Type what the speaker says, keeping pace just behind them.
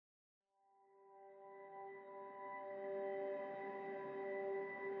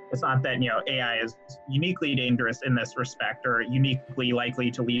it's not that, AI is uniquely dangerous in this respect or uniquely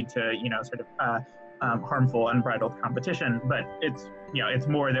likely to lead to, harmful, unbridled competition, but it's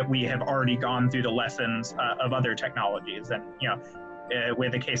more that we have already gone through the lessons of other technologies. And,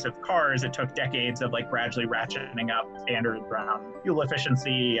 with the case of cars, it took decades of gradually ratcheting up standards around fuel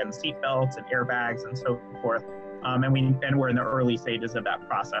efficiency and seat belts and airbags and so forth. And we're in the early stages of that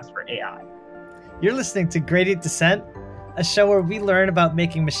process for AI. You're listening to Gradient Descent, a show where we learn about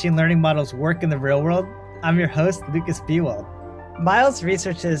making machine learning models work in the real world. I'm your host, Lucas Bewald. Miles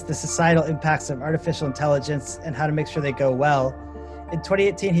researches the societal impacts of artificial intelligence and how to make sure they go well. In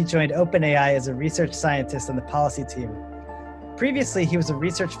 2018, he joined OpenAI as a research scientist on the policy team. Previously, he was a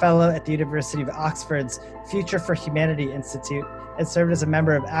research fellow at the University of Oxford's Future for Humanity Institute and served as a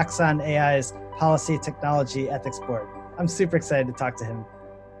member of Axon AI's Policy Technology Ethics Board. I'm super excited to talk to him.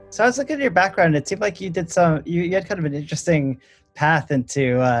 So I was looking at your background. It seemed like you did you had kind of an interesting path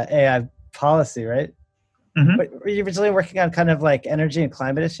into AI policy, right? Mm-hmm. But were you originally working on kind of energy and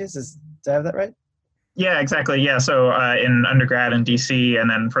climate issues? Do I have that right? Yeah, exactly. Yeah. So in undergrad in DC, and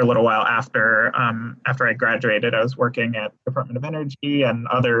then for a little while after I graduated, I was working at the Department of Energy and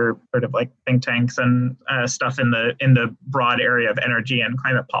other sort of think tanks and stuff in the broad area of energy and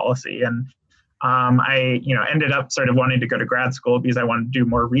climate policy. And I ended up sort of wanting to go to grad school because I wanted to do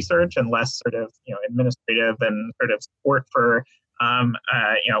more research and less sort of administrative and sort of support for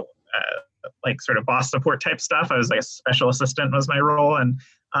sort of boss support type stuff. I was a special assistant was my role, and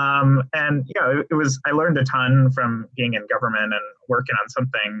it was, I learned a ton from being in government and working on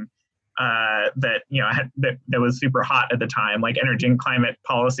something that was super hot at the time. Energy and climate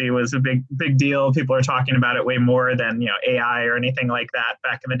policy was a big deal. People are talking about it way more than AI or anything like that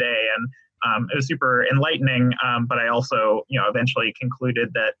back in the day, and it was super enlightening. But I also eventually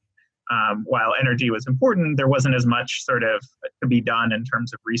concluded that while energy was important, there wasn't as much sort of to be done in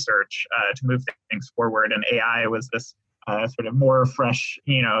terms of research to move things forward. And AI was this sort of more fresh,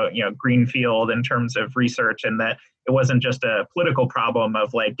 green field in terms of research, and that it wasn't just a political problem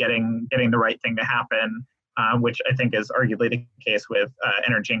of getting the right thing to happen, which I think is arguably the case with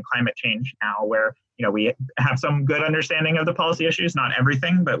energy and climate change now, where we have some good understanding of the policy issues, not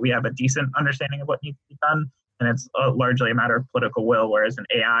everything, but we have a decent understanding of what needs to be done. And it's largely a matter of political will, whereas in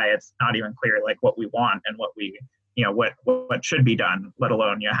AI, it's not even clear what we want and what we, what should be done, let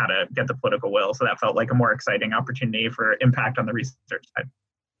alone how to get the political will. So that felt like a more exciting opportunity for impact on the research side.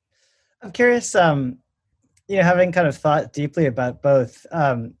 I'm curious, having kind of thought deeply about both,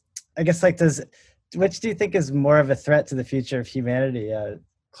 I guess which do you think is more of a threat to the future of humanity,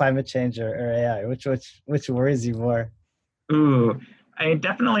 climate change or AI? Which worries you more? Ooh. I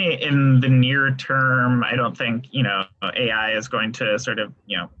definitely, in the near term, I don't think, AI is going to sort of,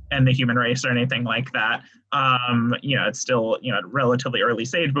 end the human race or anything like that. It's still, relatively early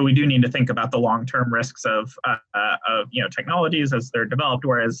stage, but we do need to think about the long-term risks of technologies as they're developed,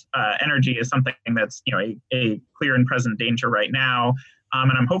 whereas energy is something that's, a clear and present danger right now.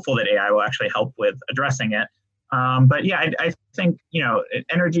 And I'm hopeful that AI will actually help with addressing it. But yeah, I think,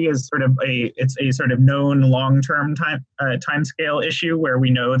 energy is sort of a sort of known long-term time scale issue where we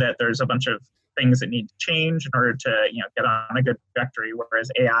know that there's a bunch of things that need to change in order to, get on a good trajectory.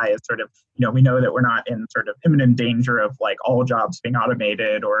 Whereas AI is sort of, we know that we're not in sort of imminent danger of all jobs being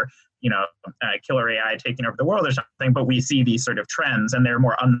automated or, killer AI taking over the world or something, but we see these sort of trends and they're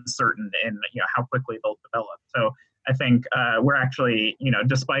more uncertain in, how quickly they'll develop. So I think we're actually,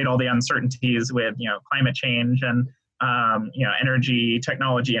 despite all the uncertainties with, climate change and, energy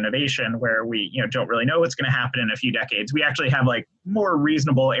technology innovation, where we, don't really know what's going to happen in a few decades, we actually have more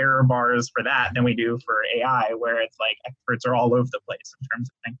reasonable error bars for that than we do for AI, where it's experts are all over the place in terms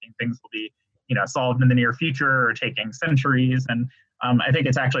of thinking things will be, solved in the near future or taking centuries. And I think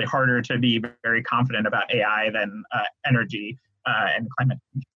it's actually harder to be very confident about AI than energy and climate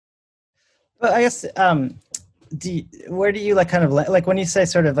change. Well, I guess, where do you when you say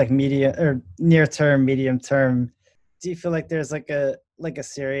sort of medium or near term, medium term, do you feel like there's a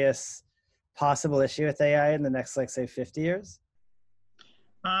serious possible issue with AI in the next say 50 years?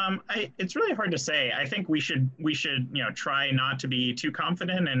 It's really hard to say. I think we should try not to be too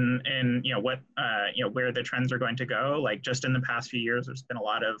confident in what where the trends are going to go. Just in the past few years, there's been a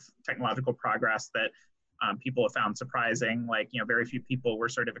lot of technological progress that people have found surprising. Very few people were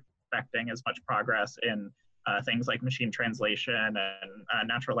sort of expecting as much progress in things like machine translation and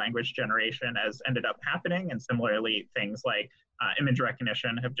natural language generation as ended up happening. And similarly, things like image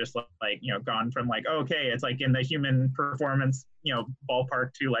recognition have just gone from okay, it's in the human performance,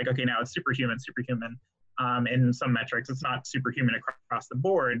 ballpark to okay, now it's superhuman. In some metrics, it's not superhuman across the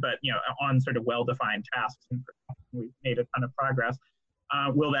board, but on sort of well-defined tasks, we've made a ton of progress.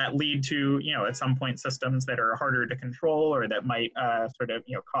 will that lead to, at some point systems that are harder to control or that might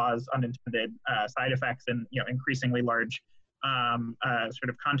cause unintended side effects in, increasingly large sort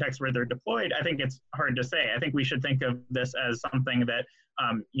of context where they're deployed? I think it's hard to say. I think we should think of this as something that,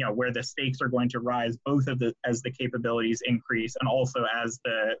 where the stakes are going to rise both as the capabilities increase and also as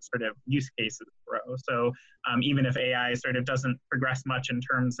the sort of use cases grow. So even if AI sort of doesn't progress much in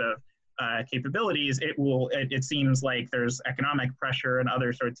terms of capabilities, it seems like there's economic pressure and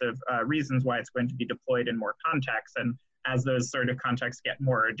other sorts of reasons why it's going to be deployed in more contexts. And as those sort of contexts get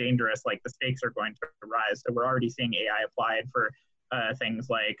more dangerous, like the stakes are going to rise. So we're already seeing AI applied for things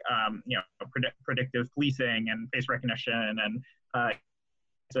like predictive policing and face recognition and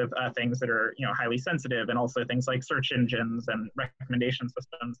things that are highly sensitive, and also things like search engines and recommendation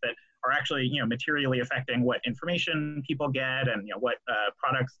systems that are actually materially affecting what information people get and what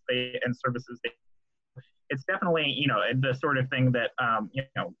products and services they. It's definitely the sort of thing that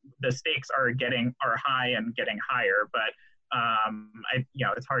the stakes are high and getting higher, but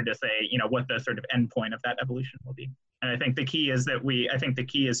it's hard to say what the sort of endpoint of that evolution will be. And I think the key is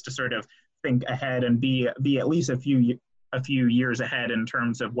to sort of think ahead and be at least a few years ahead in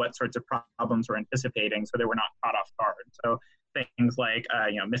terms of what sorts of problems we're anticipating, so that we're not caught off guard. So things like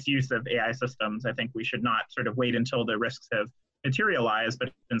misuse of AI systems, I think we should not sort of wait until the risks have materialized,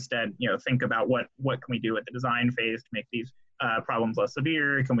 but instead think about what can we do at the design phase to make these problems less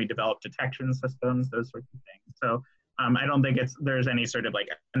severe. Can we develop detection systems, those sorts of things. So I don't think there's any sort of like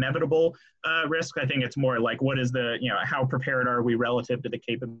inevitable risk. I think it's more like what is the how prepared are we relative to the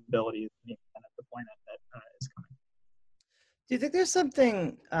capabilities and deployment that is coming. Do you think there's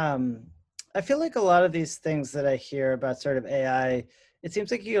something, I feel like a lot of these things that I hear about sort of AI, it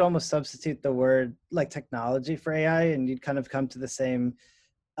seems like you could almost substitute the word like technology for AI and you'd kind of come to the same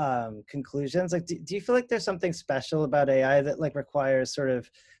conclusions. Like, do you feel like there's something special about AI that like requires sort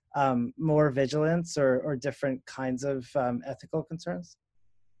of more vigilance or different kinds of ethical concerns?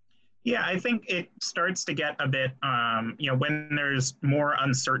 Yeah, I think it starts to get a bit, when there's more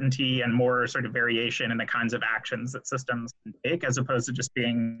uncertainty and more sort of variation in the kinds of actions that systems can take, as opposed to just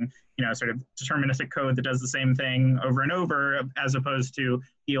being, sort of deterministic code that does the same thing over and over, as opposed to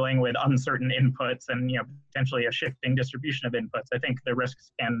dealing with uncertain inputs and, potentially a shifting distribution of inputs. I think the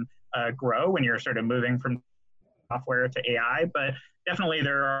risks can grow when you're sort of moving from software to AI, but definitely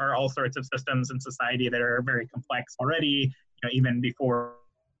there are all sorts of systems in society that are very complex already, even before.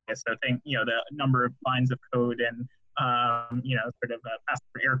 So I think, the number of lines of code and, sort of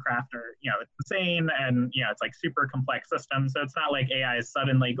passenger aircraft are, it's insane. And, it's like super complex systems. So it's not like AI is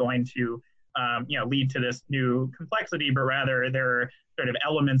suddenly going to, lead to this new complexity, but rather there are sort of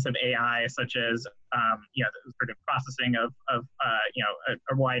elements of AI, such as, the sort of processing of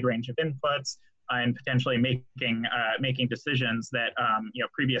a wide range of inputs and potentially making decisions that,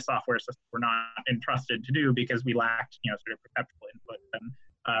 previous software systems were not entrusted to do because we lacked, sort of perceptual input and,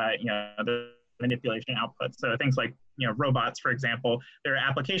 the manipulation outputs. So things like, robots, for example, there are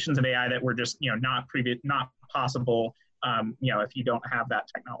applications of AI that were just, not possible, if you don't have that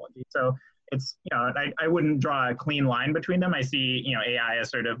technology. So it's, I wouldn't draw a clean line between them. I see, AI as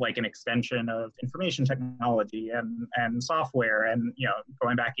sort of like an extension of information technology and software and,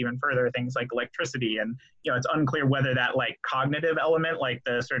 going back even further, things like electricity. And, it's unclear whether that like cognitive element, like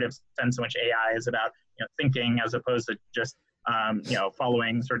the sort of sense in which AI is about, thinking as opposed to just,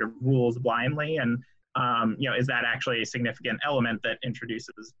 following sort of rules blindly. And, is that actually a significant element that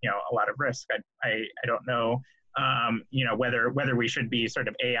introduces, a lot of risk? I don't know, whether we should be sort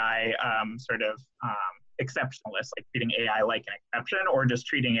of AI exceptionalist, like treating AI like an exception, or just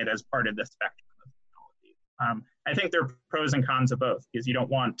treating it as part of the spectrum of technologies. I think there are pros and cons of both, because you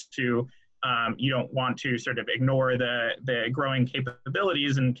don't want to sort of ignore the growing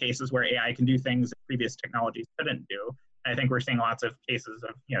capabilities in cases where AI can do things that previous technologies couldn't do. I think we're seeing lots of cases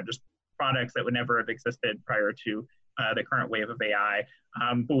of just products that would never have existed prior to the current wave of AI.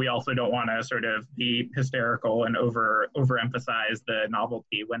 But we also don't want to sort of be hysterical and overemphasize the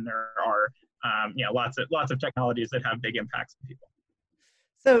novelty when there are lots of technologies that have big impacts on people.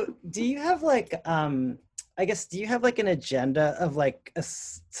 So do you have like do you have like an agenda of like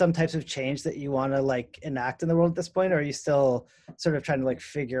some types of change that you want to like enact in the world at this point, or are you still sort of trying to like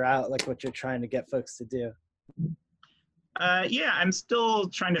figure out like what you're trying to get folks to do? Yeah, I'm still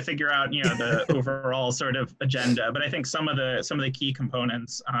trying to figure out, the overall sort of agenda, but I think some of the key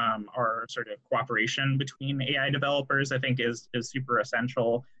components are sort of cooperation between AI developers. I think is super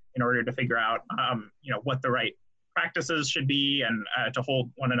essential in order to figure out, what the right practices should be and to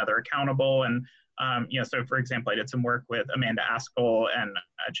hold one another accountable. And so for example, I did some work with Amanda Askell and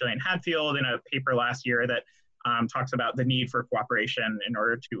Gillian Hadfield in a paper last year that talks about the need for cooperation in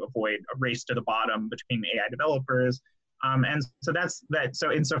order to avoid a race to the bottom between AI developers. And so that's that.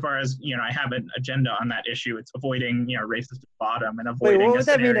 So insofar as, I have an agenda on that issue, it's avoiding, races to the bottom and avoiding. Wait, what would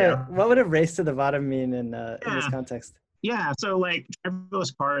that mean? What would a race to the bottom mean in this context? Yeah, so like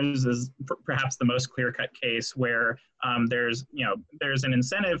driverless cars is perhaps the most clear-cut case where there's an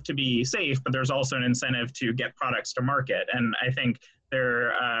incentive to be safe, but there's also an incentive to get products to market. And I think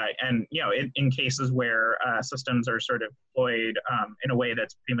in cases where systems are sort of deployed in a way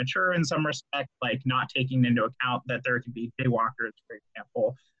that's premature in some respect, like not taking into account that there could be jaywalkers, for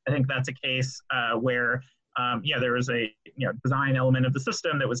example, I think that's a case where there was a design element of the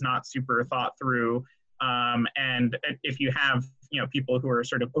system that was not super thought through. And if you have people who are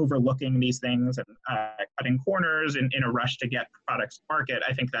sort of overlooking these things and cutting corners in a rush to get products to market,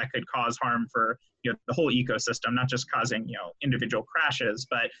 I think that could cause harm for the whole ecosystem, not just causing individual crashes,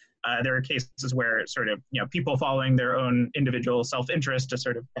 but there are cases where sort of people following their own individual self-interest to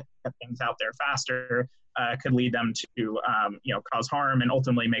sort of get things out there faster could lead them to cause harm and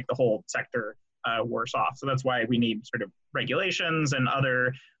ultimately make the whole sector worse off. So that's why we need sort of regulations and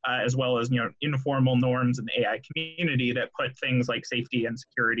other, as well as informal norms in the AI community that put things like safety and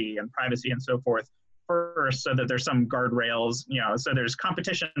security and privacy and so forth first, so that there's some guardrails. So there's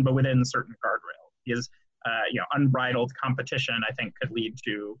competition, but within certain guardrails. Because unbridled competition, I think, could lead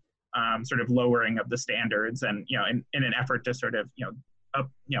to sort of lowering of the standards, and in an effort to sort of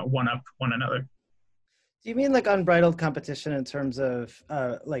one up one another. Do you mean like unbridled competition in terms of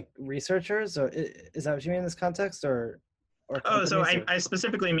like researchers, or is that what you mean in this context, or so I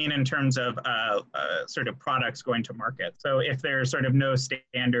specifically mean in terms of sort of products going to market. So if there's sort of no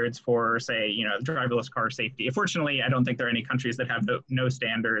standards for, say, driverless car safety, fortunately, I don't think there are any countries that have no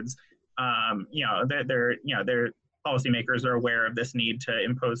standards. Their policymakers are aware of this need to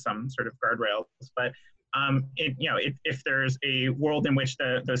impose some sort of guardrails, but if there's a world in which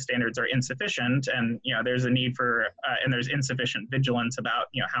those standards are insufficient, and there's a need for and there's insufficient vigilance about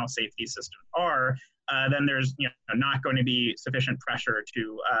how safe these systems are, then there's not going to be sufficient pressure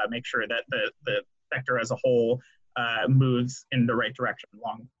to make sure that the sector as a whole moves in the right direction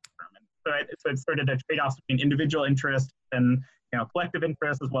long term. And so it's sort of the trade-offs between individual interest and collective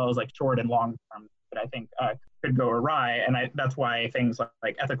interest, as well as like short and long term, that I think could go awry. And that's why things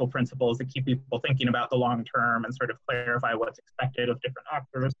like ethical principles that keep people thinking about the long term and sort of clarify what's expected of different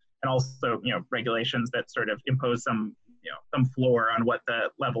actors, and also regulations that sort of impose some floor on what the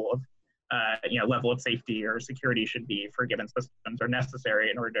level of safety or security should be for given systems are necessary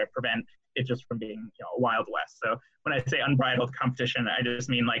in order to prevent it just from being a Wild West. So when I say unbridled competition, I just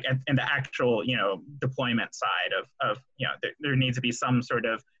mean like in the actual deployment side of there needs to be some sort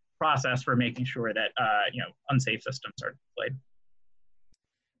of process for making sure that unsafe systems are deployed.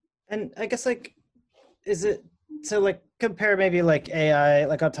 And I guess is it so like compare maybe like AI,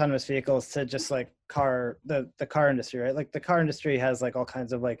 like autonomous vehicles, to just like the car industry, right? Like the car industry has like all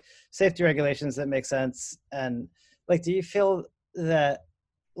kinds of like safety regulations that make sense, and like do you feel that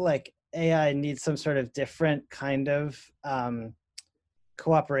like AI needs some sort of different kind of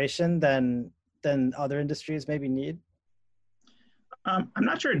cooperation than other industries maybe need? I'm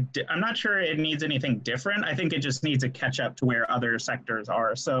not sure it needs anything different. I think it just needs to catch up to where other sectors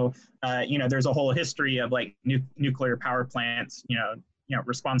are. So, there's a whole history of like nuclear power plants,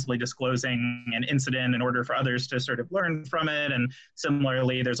 responsibly disclosing an incident in order for others to sort of learn from it. And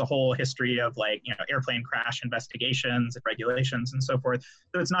similarly, there's a whole history of like, airplane crash investigations and regulations and so forth.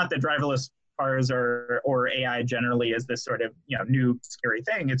 So it's not that driverless cars or AI generally is this sort of new scary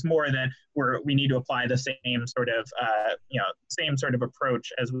thing. It's more that we need to apply the same sort of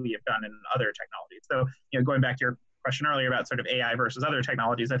approach as we have done in other technologies. So going back to your question earlier about sort of AI versus other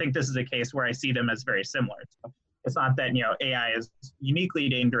technologies, I think this is a case where I see them as very similar. So it's not that AI is uniquely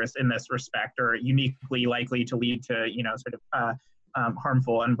dangerous in this respect or uniquely likely to lead to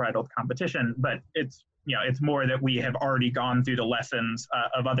harmful unbridled competition, but it's more that we have already gone through the lessons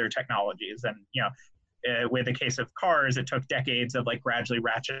of other technologies. And, with the case of cars, it took decades of like gradually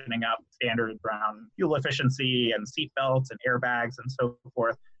ratcheting up standards around fuel efficiency and seat belts and airbags and so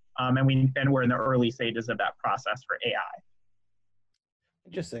forth. And we're in the early stages of that process for AI.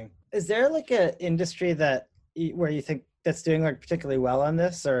 Interesting. Is there like an industry where you think that's doing like particularly well on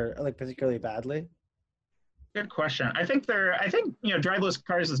this, or like particularly badly? Good question. I think driverless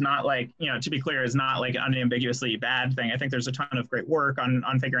cars is not like, to be clear, is not like an unambiguously bad thing. I think there's a ton of great work on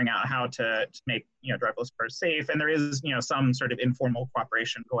figuring out how to make, driverless cars safe. And there is, some sort of informal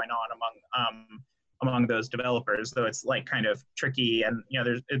cooperation going on among those developers, though it's like kind of tricky. And,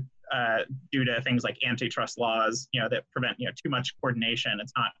 due to things like antitrust laws, that prevent, too much coordination.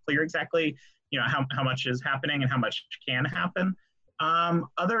 It's not clear exactly, how much is happening and how much can happen.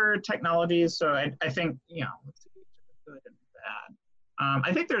 Other technologies, so I think, let's see, good and bad.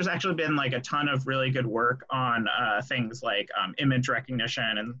 I think there's actually been like a ton of really good work on things like image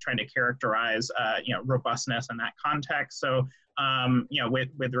recognition and trying to characterize, robustness in that context. So,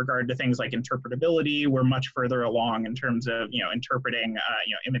 with regard to things like interpretability, we're much further along in terms of, interpreting,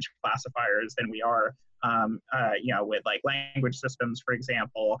 image classifiers than we are, with like language systems, for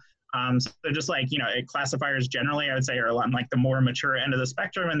example. So just like, classifiers generally, I would say, are on like the more mature end of the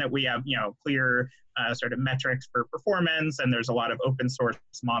spectrum, and that we have, clear sort of metrics for performance, and there's a lot of open source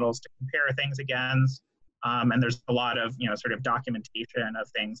models to compare things against. And there's a lot of, sort of documentation of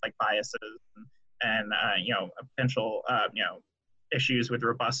things like biases and potential, issues with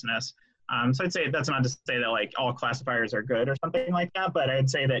robustness. So I'd say that's not to say that like all classifiers are good or something like that, but I'd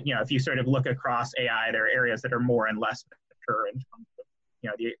say that, if you sort of look across AI, there are areas that are more and less mature in terms of,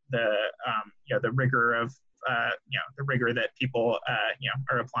 the rigor of, the rigor that people,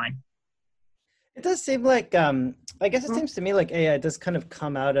 are applying. It does seem like, I guess it seems to me like AI does kind of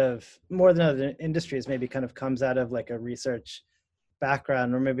come out of, more than other industries, maybe kind of comes out of like a research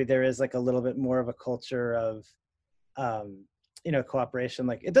background, or maybe there is like a little bit more of a culture of, cooperation.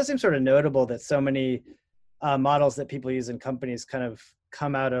 Like it does seem sort of notable that so many models that people use in companies kind of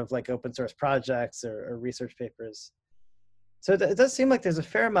come out of like open source projects or research papers. So it does seem like there's a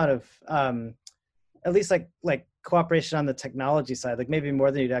fair amount of, at least like cooperation on the technology side, like maybe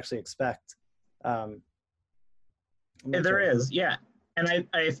more than you'd actually expect. There is, yeah. And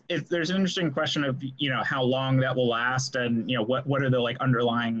there's an interesting question of, how long that will last, and, what are the like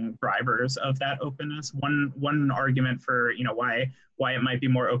underlying drivers of that openness. One argument for, why it might be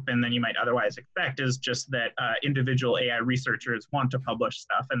more open than you might otherwise expect is just that individual AI researchers want to publish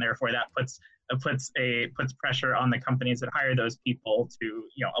stuff, and therefore that puts pressure on the companies that hire those people to,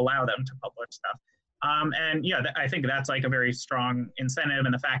 allow them to publish stuff. And I think that's like a very strong incentive,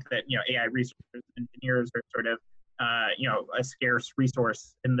 and the fact that AI researchers and engineers are sort of a scarce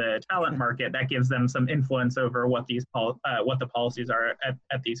resource in the talent market, that gives them some influence over what the policies are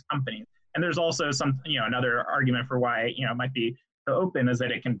at these companies. And there's also another argument for why it might be so open, is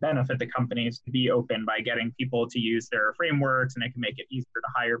that it can benefit the companies to be open by getting people to use their frameworks, and it can make it easier to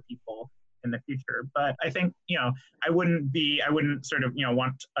hire people in the future. But I think, I wouldn't sort of,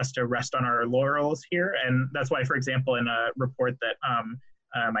 want us to rest on our laurels here. And that's why, for example, in a report that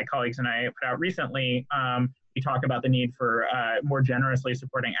my colleagues and I put out recently, we talk about the need for more generously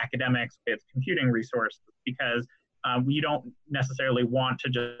supporting academics with computing resources, because we don't necessarily want to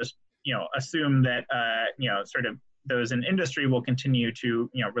just, assume that, sort of those in industry will continue to,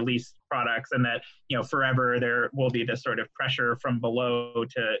 release products, and that, forever there will be this sort of pressure from below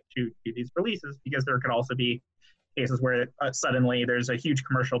to do these releases, because there could also be cases where suddenly there's a huge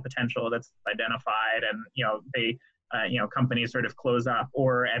commercial potential that's identified, and, they, companies sort of close up,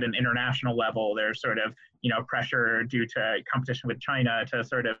 or at an international level, there's sort of, pressure due to competition with China to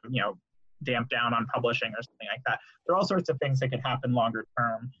sort of, damp down on publishing or something like that. There are all sorts of things that could happen longer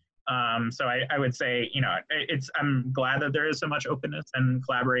term. So I would say, I'm glad that there is so much openness and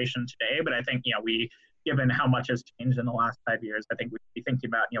collaboration today, but I think, given how much has changed in the last 5 years, I think we should be thinking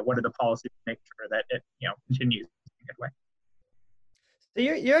about, what are the policies to make sure that it, continues in a good way. So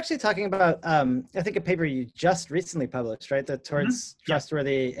you're actually talking about, I think, a paper you just recently published, right? That towards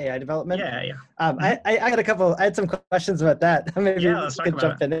trustworthy AI development. Yeah. I had some questions about that. Maybe you could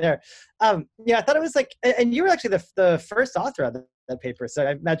jump in there. I thought it was like, and you were actually the first author of that paper. So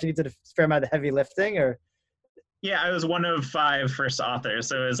I imagine you did a fair amount of heavy lifting, or? Yeah, I was one of 5 first authors,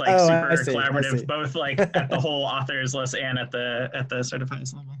 so it was like super collaborative, both like at the whole authors list and at the sort of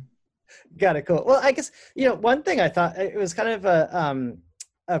highest level. Got it. Cool. Well, I guess, one thing I thought, it was kind of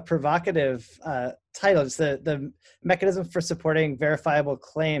a provocative title, just the mechanism for supporting verifiable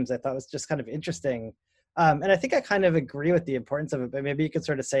claims. I thought was just kind of interesting. And I think I kind of agree with the importance of it, but maybe you could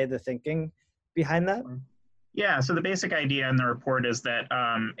sort of say the thinking behind that. Yeah, so the basic idea in the report is that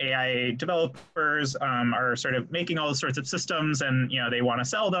AI developers are sort of making all sorts of systems, and they want to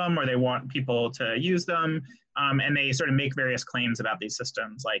sell them, or they want people to use them, and they sort of make various claims about these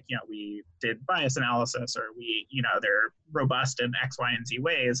systems, like we did bias analysis, or they're robust in X, Y, and Z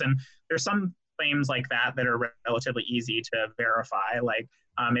ways. And there's some claims like that are relatively easy to verify, like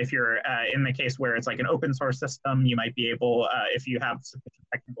if you're in the case where it's like an open source system, you might be able, if you have sufficient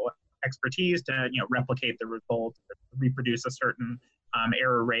technical expertise to replicate the results, reproduce a certain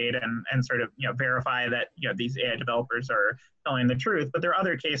error rate and sort of verify that these AI developers are telling the truth. But there are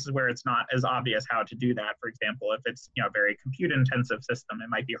other cases where it's not as obvious how to do that. For example, if it's a very compute intensive system, it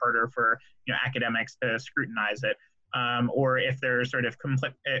might be harder for academics to scrutinize it. Or if there's sort of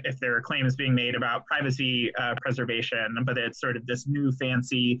if there are claims being made about privacy preservation, but it's sort of this new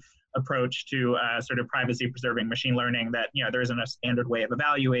fancy approach to sort of privacy preserving machine learning that there isn't a standard way of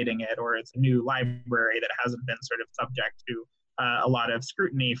evaluating it, or it's a new library that hasn't been sort of subject to a lot of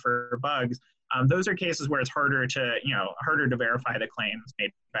scrutiny for bugs. Those are cases where it's harder to verify the claims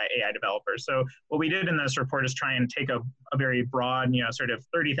made by AI developers. So what we did in this report is try and take a very broad, sort of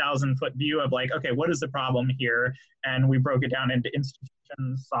 30,000-foot view of like, okay, what is the problem here? And we broke it down into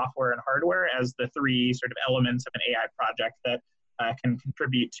institutions, software, and hardware as the three sort of elements of an AI project that can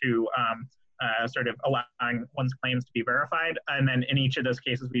contribute to sort of allowing one's claims to be verified. And then in each of those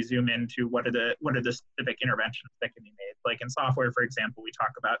cases, we zoom into what are the specific interventions that can be made. Like in software, for example, we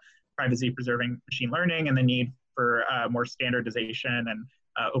talk about privacy preserving machine learning and the need for more standardization and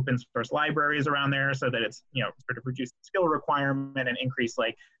open source libraries around there, so that it's sort of reduce the skill requirement and increase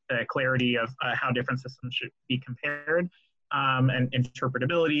like the clarity of how different systems should be compared. And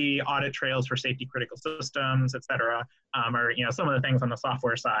interpretability, audit trails for safety critical systems, et cetera, are some of the things on the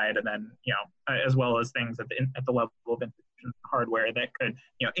software side, and then as well as things at the level of institutions hardware that could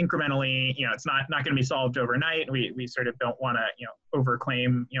incrementally it's not going to be solved overnight. We sort of don't want to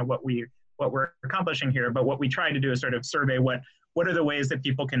overclaim what we're accomplishing here, but what we try to do is sort of survey what are the ways that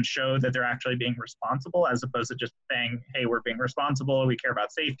people can show that they're actually being responsible, as opposed to just saying, hey, we're being responsible, we care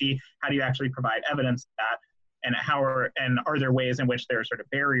about safety. How do you actually provide evidence of that? And are there ways in which there are sort of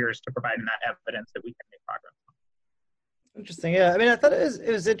barriers to providing that evidence that we can make progress on? Interesting. Yeah. I mean, I thought it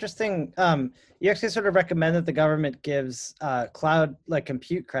was interesting. You actually sort of recommend that the government gives cloud like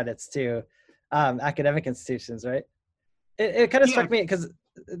compute credits to academic institutions, right? It kind of struck me because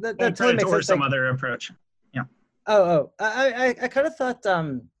that totally makes sense. Or some other approach. Yeah. I kind of thought.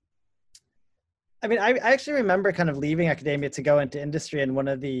 I mean, I actually remember kind of leaving academia to go into industry, and one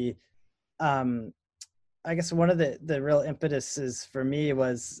of the I guess one of the real impetuses for me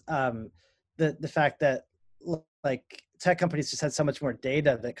was the fact that like tech companies just had so much more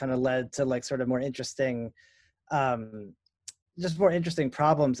data that kind of led to like sort of more interesting, just more interesting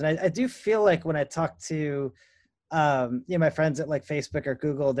problems. And I do feel like when I talk to my friends at like Facebook or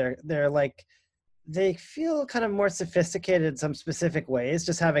Google, they're like, they feel kind of more sophisticated in some specific ways,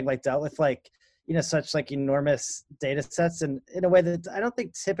 just having like dealt with like such like enormous data sets, and in a way that I don't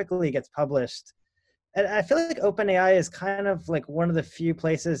think typically gets published. And I feel like OpenAI is kind of like one of the few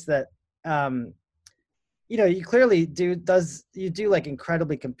places that, you clearly do like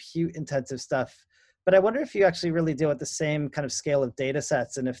incredibly compute intensive stuff, but I wonder if you actually really deal with the same kind of scale of data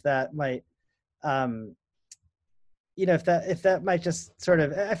sets, and if that might, if that might just sort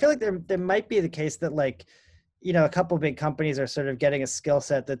of, I feel like there might be the case that like, a couple of big companies are sort of getting a skill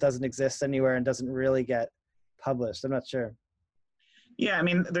set that doesn't exist anywhere and doesn't really get published. I'm not sure. Yeah, I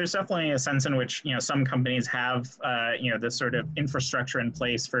mean, there's definitely a sense in which some companies have this sort of infrastructure in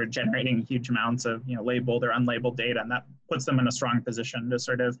place for generating huge amounts of labeled or unlabeled data, and that puts them in a strong position to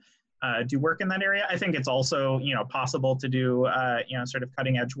sort of do work in that area. I think it's also possible to do sort of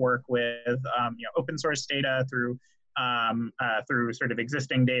cutting edge work with open source data through sort of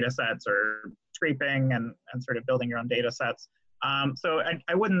existing data sets or scraping and sort of building your own data sets. So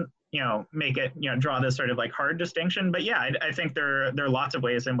I wouldn't make it draw this sort of like hard distinction, but yeah, I think there are lots of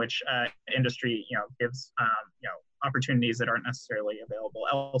ways in which industry gives opportunities that aren't necessarily available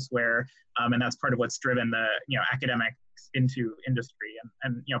elsewhere, and that's part of what's driven the academics into industry.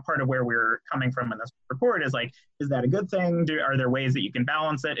 And part of where we're coming from in this report is like, is that a good thing? Are there ways that you can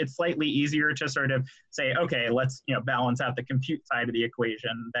balance it? It's slightly easier to sort of say, okay, let's balance out the compute side of the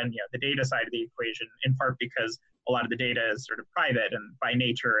equation than the data side of the equation, in part because a lot of the data is sort of private, and by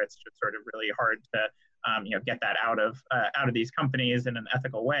nature it's just sort of really hard to get that out of these companies in an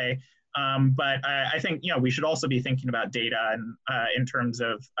ethical way. But I think we should also be thinking about data and in terms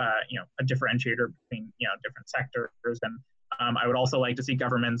of a differentiator between different sectors. And I would also like to see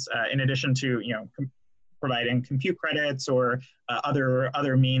governments, in addition to providing compute credits or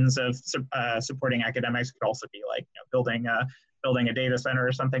other means of supporting academics, could also be like building a data center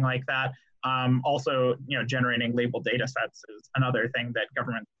or something like that. Also, generating labeled data sets is another thing that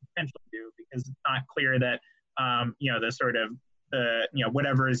governments potentially do, because it's not clear that the sort of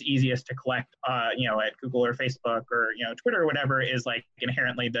whatever is easiest to collect at Google or Facebook or Twitter or whatever is like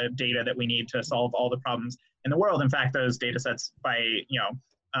inherently the data that we need to solve all the problems in the world. In fact, those data sets by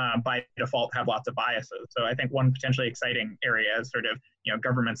default have lots of biases. So I think one potentially exciting area is sort of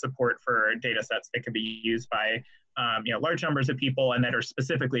government support for data sets that could be used by large numbers of people and that are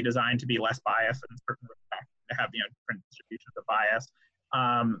specifically designed to be less biased in certain respects, to have different distributions of bias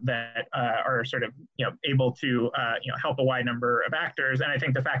that are sort of able to help a wide number of actors. And I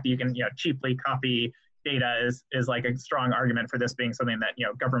think the fact that you can cheaply copy data is like a strong argument for this being something that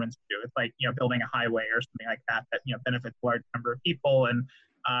governments do. It's like building a highway or something like that benefits a large number of people, and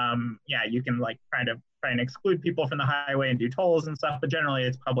you can like try and exclude people from the highway and do tolls and stuff, but generally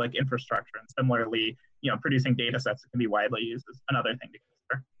it's public infrastructure. And similarly, producing data sets that can be widely used is another thing to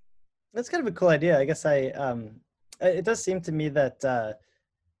consider. That's kind of a cool idea. I guess it does seem to me that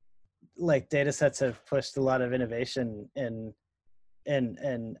like data sets have pushed a lot of innovation in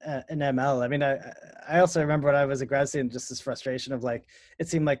ML. I mean, I also remember when I was a grad student, just this frustration of like, it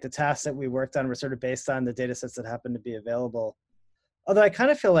seemed like the tasks that we worked on were sort of based on the data sets that happened to be available. Although I kind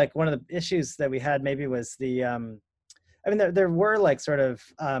of feel like one of the issues that we had maybe was the, I mean, there were like sort of,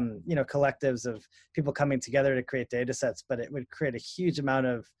 collectives of people coming together to create data sets, but it would create a huge amount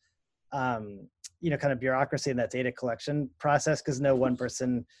of, kind of bureaucracy in that data collection process because no one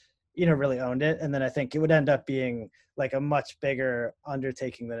person, really owned it. And then I think it would end up being like a much bigger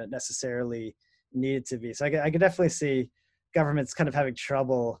undertaking than it necessarily needed to be. So I could definitely see governments kind of having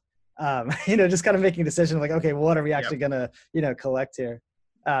trouble, just kind of making a decision like, okay, well, what are we actually going to, collect here?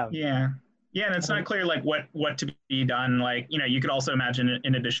 Yeah, and it's not clear like what to be done. Like, you could also imagine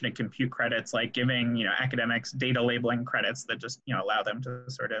in addition to compute credits, like giving, academics data labeling credits that just, allow them to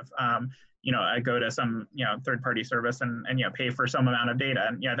sort of, go to some, third-party service and pay for some amount of data.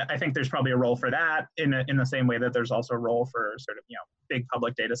 And I think there's probably a role for that in the same way that there's also a role for sort of, big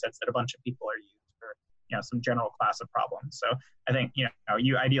public data sets that a bunch of people are using for, some general class of problems. So I think,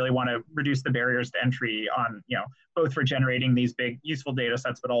 you ideally want to reduce the barriers to entry on, both for generating these big useful data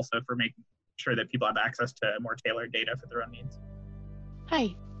sets, but also for making sure that people have access to more tailored data for their own needs.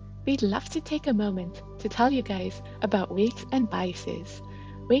 Hi, we'd love to take a moment to tell you guys about Weights and Biases.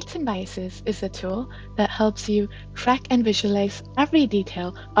 Weights and Biases is a tool that helps you track and visualize every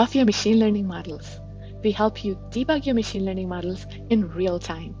detail of your machine learning models. We help you debug your machine learning models in real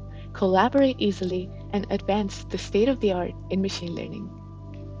time, collaborate easily, and advance the state of the art in machine learning.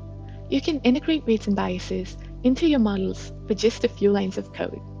 You can integrate weights and biases into your models with just a few lines of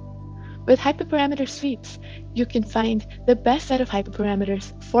code. With hyperparameter sweeps, you can find the best set of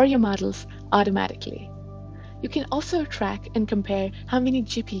hyperparameters for your models automatically. You can also track and compare how many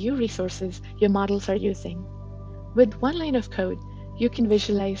GPU resources your models are using. With one line of code, you can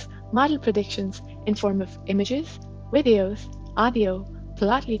visualize model predictions in form of images, videos, audio,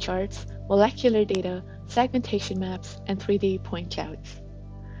 plotly charts, molecular data, segmentation maps, and 3D point clouds.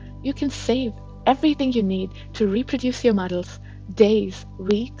 You can save everything you need to reproduce your models days,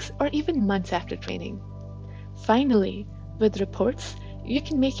 weeks, or even months after training. Finally, with reports, you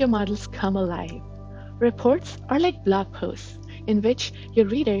can make your models come alive. Reports are like blog posts in which your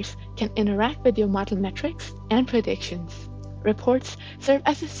readers can interact with your model metrics and predictions. Reports serve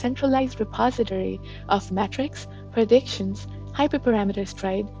as a centralized repository of metrics, predictions, hyperparameters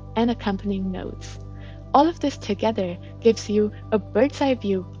tried, and accompanying nodes. All of this together gives you a bird's-eye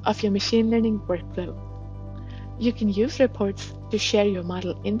view of your machine learning workflow. You can use reports to share your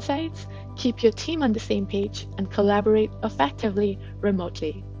model insights, keep your team on the same page, and collaborate effectively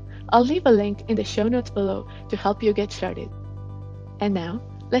remotely. I'll leave a link in the show notes below to help you get started. And now,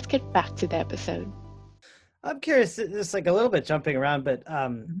 let's get back to the episode. I'm curious, just like a little bit jumping around, but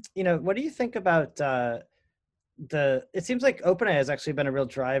what do you think about it seems like OpenAI has actually been a real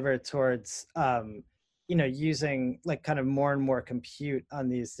driver towards using like kind of more and more compute on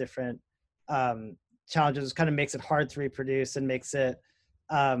these different challenges. Kind of makes it hard to reproduce and makes it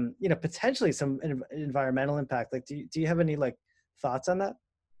potentially some environmental impact. Like, do you have any like thoughts on that?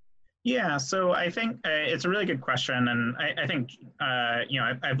 Yeah, so I think it's a really good question, and I think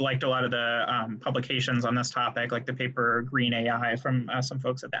I've liked a lot of the publications on this topic, like the paper Green AI from some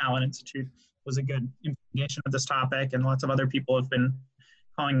folks at the Allen Institute was a good investigation of this topic, and lots of other people have been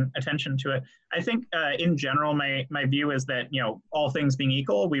calling attention to it. I think in general, my view is that all things being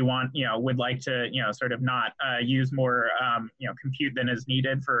equal, we want would like to sort of not use more compute than is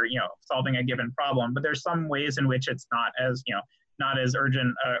needed for solving a given problem, but there's some ways in which it's not as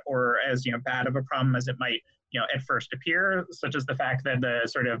urgent or as bad of a problem as it might at first appear, such as the fact that the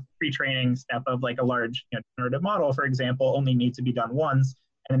sort of pre-training step of like a large generative model, for example, only needs to be done once,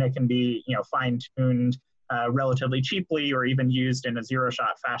 and then it can be fine-tuned relatively cheaply or even used in a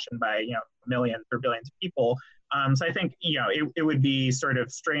zero-shot fashion by millions or billions of people. So I think it would be sort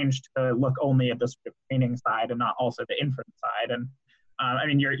of strange to look only at the sort of training side and not also the inference side. And I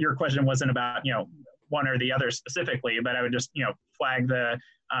mean, your question wasn't about one or the other specifically, but I would just, flag the,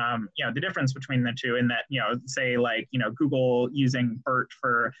 the difference between the two in that, say like, Google using BERT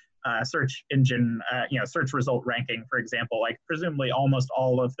for search engine, search result ranking, for example, like presumably almost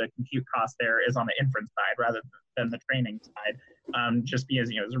all of the compute cost there is on the inference side rather than the training side, just because,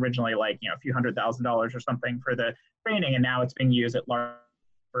 it was originally like, a few $100,000 or something for the training, and now it's being used at large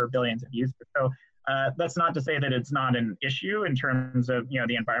for billions of users. So that's not to say that it's not an issue in terms of,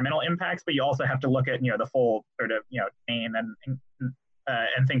 the environmental impacts, but you also have to look at, the full sort of, chain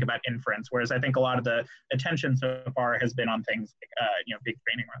and think about inference. Whereas I think a lot of the attention so far has been on things like, big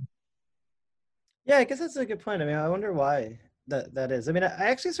training runs. Yeah, I guess that's a good point. I mean, I wonder why that is. I mean, I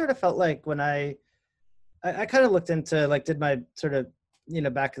actually sort of felt like when I kind of looked into, like, did my sort of,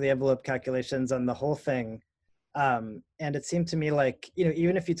 back of the envelope calculations on the whole thing. And it seemed to me like,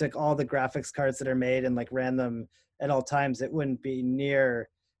 even if you took all the graphics cards that are made and like ran them at all times, it wouldn't be near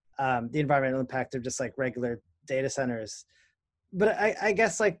the environmental impact of just like regular data centers. But I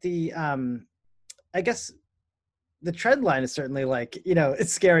guess like I guess the trend line is certainly like,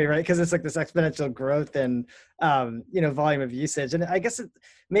 it's scary, right? Because it's like this exponential growth and, volume of usage. And I guess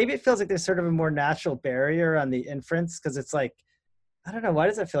maybe it feels like there's sort of a more natural barrier on the inference, because it's like, I don't know, why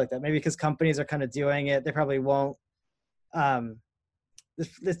does it feel like that? Maybe because companies are kind of doing it. They probably won't.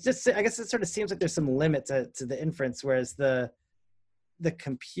 It's just, I guess it sort of seems like there's some limit to the inference, whereas the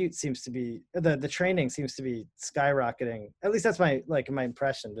compute seems to be, the training seems to be skyrocketing. At least that's my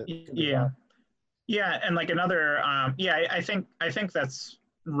impression. Yeah. Yeah, and like another, I think that's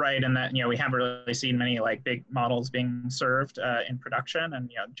right, in that we haven't really seen many like big models being served in production, and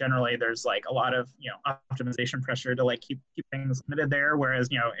generally there's like a lot of optimization pressure to like keep things limited there, whereas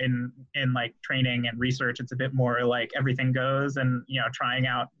in like training and research it's a bit more like everything goes, and trying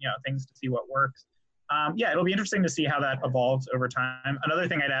out things to see what works. It'll be interesting to see how that evolves over time. Another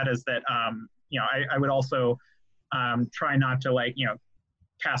thing I'd add is that I would also try not to like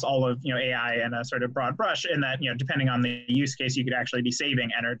cast all of AI in a sort of broad brush, in that depending on the use case you could actually be saving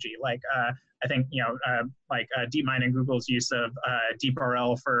energy. Like I think DeepMind and Google's use of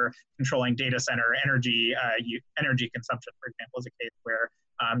DeepRL for controlling data center energy consumption, for example, is a case where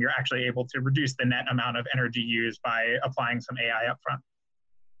you're actually able to reduce the net amount of energy used by applying some AI upfront.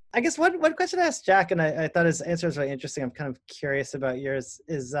 I guess one question I asked Jack, and I thought his answer was really interesting, I'm kind of curious about yours,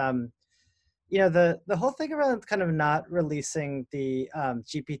 is the whole thing around kind of not releasing the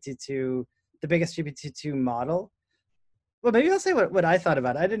GPT-2, the biggest GPT-2 model. Well, maybe I'll say what I thought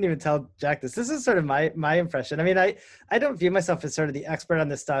about it. I didn't even tell Jack this. This is sort of my impression. I mean, I don't view myself as sort of the expert on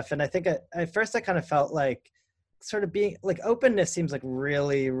this stuff. And I think at first I kind of felt like sort of being like, openness seems like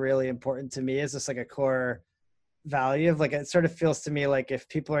really, really important to me as just like a core value of, like, it sort of feels to me like if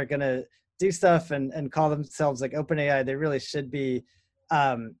people are going to do stuff and call themselves like OpenAI, they really should be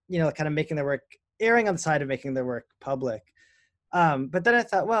kind of making their work, erring on the side of making their work public. But then I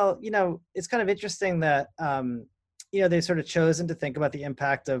thought, well, it's kind of interesting that, they've sort of chosen to think about the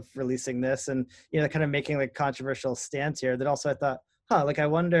impact of releasing this, and, kind of making like controversial stance here, that also I thought, like, I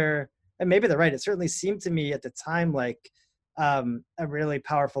wonder, and maybe they're right. It certainly seemed to me at the time like a really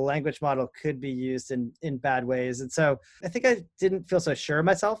powerful language model could be used in bad ways. And so I think I didn't feel so sure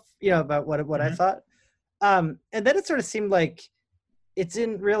myself, about what I thought. And then it sort of seemed like it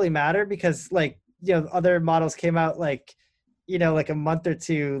didn't really matter, because like, other models came out like, like a month or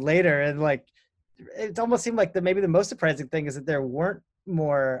two later, and like, it almost seemed like maybe the most surprising thing is that there weren't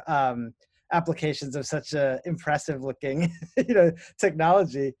more applications of such a impressive looking,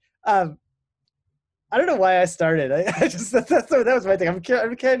 technology. I don't know why I started. I just, that was my thing. I'm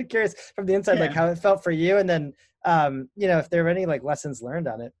kind of curious from the inside, like how it felt for you. And then, if there were any like lessons learned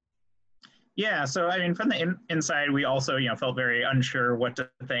on it. Yeah, so I mean, from the inside, we also, felt very unsure what to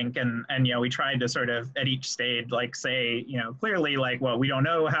think, and we tried to sort of at each stage, like, say, clearly, like, well, we don't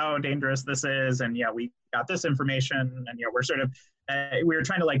know how dangerous this is, and we got this information, and we're sort of we were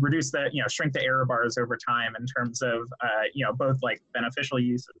trying to like reduce the shrink the error bars over time in terms of both like beneficial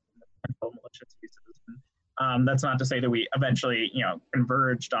uses and potential malicious uses. That's not to say that we eventually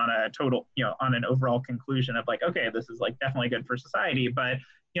converged on a total on an overall conclusion of like, okay, this is like definitely good for society, but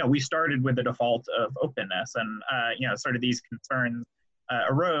we started with the default of openness, and sort of these concerns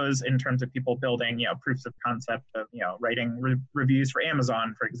arose in terms of people building proofs of concept of writing reviews for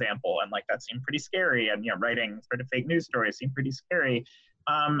Amazon, for example, and like that seemed pretty scary, and writing sort of fake news stories seemed pretty scary.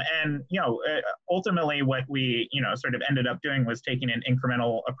 And ultimately what we sort of ended up doing was taking an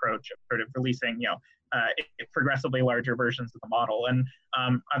incremental approach of sort of releasing progressively larger versions of the model. And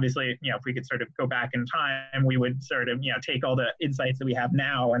obviously if we could sort of go back in time, we would sort of take all the insights that we have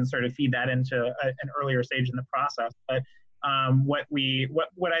now and sort of feed that into an earlier stage in the process. But what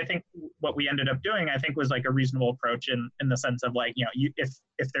I think what we ended up doing, I think, was like a reasonable approach in the sense of like,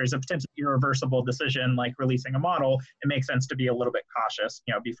 if there's a potentially irreversible decision like releasing a model, it makes sense to be a little bit cautious,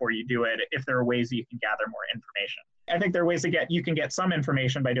 before you do it, if there are ways you can gather more information. I think there are ways you can get some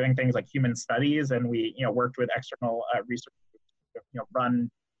information by doing things like human studies, and we worked with external research run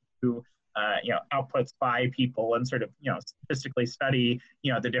to outputs by people and sort of statistically study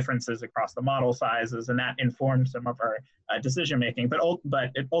the differences across the model sizes, and that informs some of our decision making. But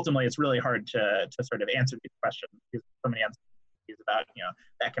ultimately, it's really hard to sort of answer these questions because so many uncertainties about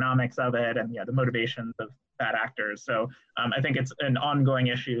the economics of it and the motivations of bad actors. So I think it's an ongoing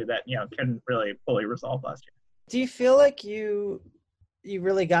issue that couldn't really fully resolve last year. Do you feel like you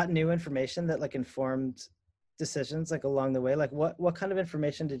really got new information that like informed decisions like along the way? Like what kind of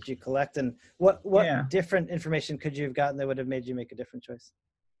information did you collect, and what different information could you have gotten that would have made you make a different choice?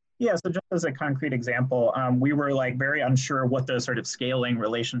 Yeah, so just as a concrete example, we were like very unsure what the sort of scaling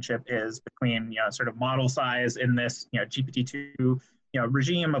relationship is between sort of model size in this GPT-2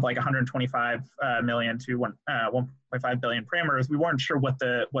 regime of like 125 million to 1.5 billion parameters. We weren't sure what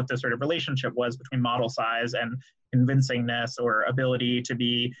the sort of relationship was between model size and convincingness or ability to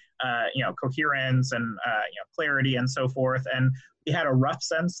be coherence and clarity and so forth. And we had a rough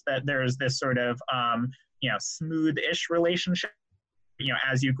sense that there's this sort of smooth-ish relationship.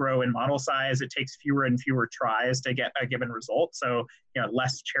 As you grow in model size, it takes fewer and fewer tries to get a given result. So,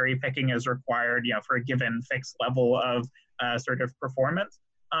 less cherry picking is required, for a given fixed level of sort of performance.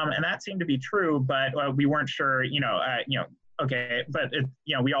 And that seemed to be true, but we weren't sure, okay, but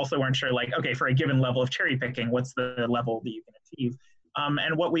we also weren't sure, like, okay, for a given level of cherry picking, what's the level that you can achieve?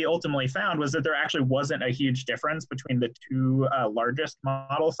 And what we ultimately found was that there actually wasn't a huge difference between the two largest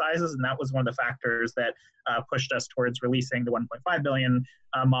model sizes, and that was one of the factors that pushed us towards releasing the 1.5 billion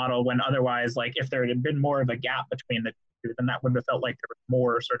model, when otherwise, like, if there had been more of a gap between the two, then that would have felt like there was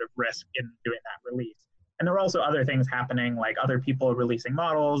more sort of risk in doing that release. And there were also other things happening, like other people releasing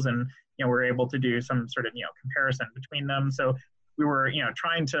models, and we're able to do some sort of comparison between them. So we were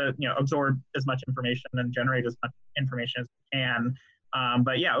trying to absorb as much information and generate as much information as we can.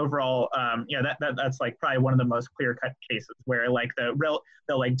 But yeah, overall, that's like probably one of the most clear-cut cases where like the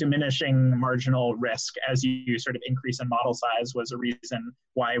like diminishing marginal risk as you sort of increase in model size was a reason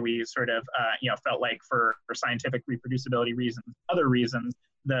why we sort of felt like for scientific reproducibility reasons, other reasons,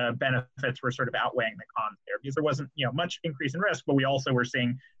 the benefits were sort of outweighing the cons there, because there wasn't much increase in risk, but we also were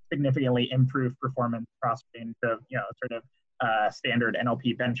seeing significantly improved performance across a range of sort of standard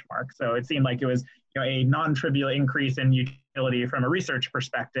NLP benchmark. So it seemed like it was a non-trivial increase in utility from a research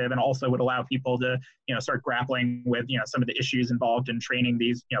perspective, and also would allow people to start grappling with some of the issues involved in training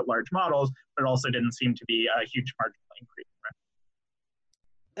these large models, but it also didn't seem to be a huge marginal increase.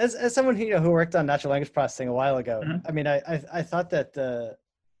 As someone who worked on natural language processing a while ago, mm-hmm. I mean, I thought that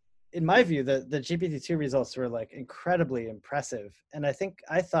in my view, the GPT-2 results were like incredibly impressive, and I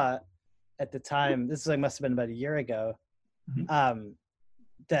thought at the time, this must have been about a year ago, mm-hmm.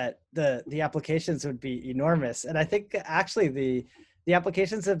 That the applications would be enormous. And I think actually the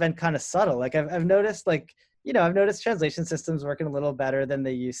applications have been kind of subtle. Like I've noticed I've noticed translation systems working a little better than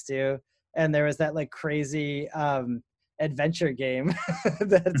they used to. And there was that like crazy adventure game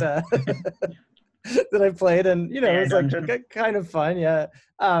that that I played, and it was like kind of fun. Yeah.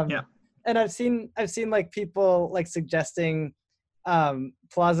 And I've seen like people like suggesting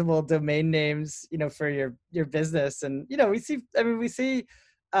plausible domain names, for your business. And, we see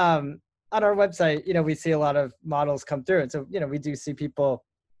on our website, we see a lot of models come through. And so, we do see people,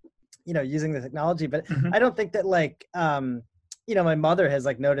 using the technology, but mm-hmm. I don't think that like, my mother has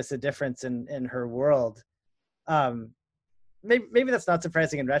like noticed a difference in her world. Maybe that's not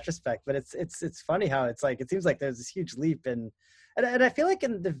surprising in retrospect, but it's funny how it's like, it seems like there's this huge leap and I feel like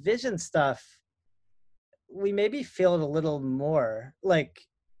in the vision stuff, we maybe feel it a little more like,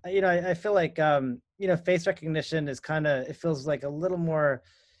 I feel like, face recognition is it feels like a little more,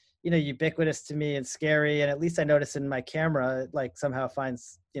 ubiquitous to me and scary. And at least I notice in my camera, it like somehow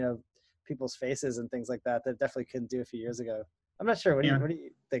finds, people's faces and things like that definitely couldn't do a few years ago. I'm not sure. What do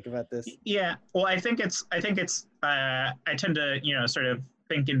you think about this? Yeah, well, I tend to, sort of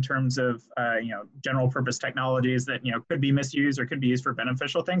think in terms of, general purpose technologies that, could be misused or could be used for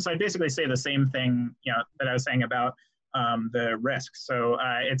beneficial things. So I basically say the same thing, that I was saying about the risks. So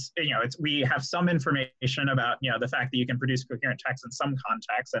we have some information about, the fact that you can produce coherent text in some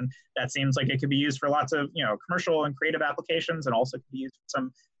contexts, and that seems like it could be used for lots of, commercial and creative applications, and also could be used for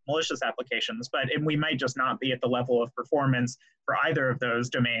some malicious applications. But we might just not be at the level of performance for either of those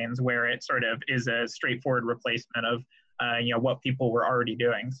domains where it sort of is a straightforward replacement of what people were already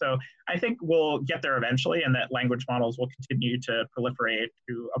doing. So I think we'll get there eventually, and that language models will continue to proliferate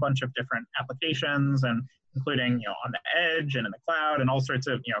to a bunch of different applications, and including on the edge and in the cloud and all sorts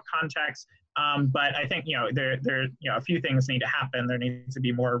of contexts. But I think there a few things need to happen. There needs to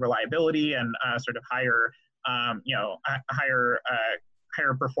be more reliability and sort of higher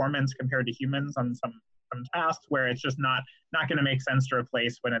higher performance compared to humans on some tasks where it's just not going to make sense to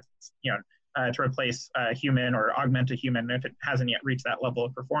replace when it's to replace a human or augment a human if it hasn't yet reached that level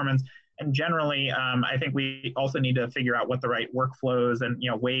of performance. And generally, I think we also need to figure out what the right workflows and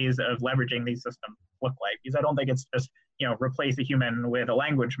ways of leveraging these systems look like, because I don't think it's just replace a human with a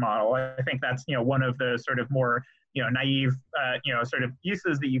language model. I think that's one of the sort of more naive sort of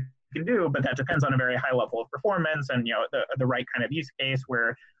uses that you can do, but that depends on a very high level of performance and the right kind of use case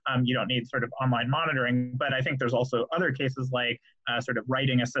where you don't need sort of online monitoring. But I think there's also other cases like sort of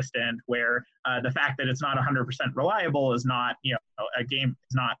writing assistant where the fact that it's not 100% reliable is not is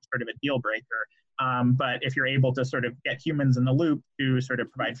not sort of a deal breaker. But if you're able to sort of get humans in the loop to sort of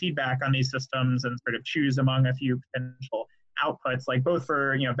provide feedback on these systems and sort of choose among a few potential outputs, like both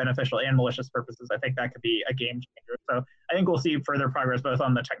for beneficial and malicious purposes, I think that could be a game changer. So I think we'll see further progress both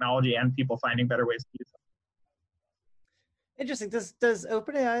on the technology and people finding better ways to use them. Interesting. Does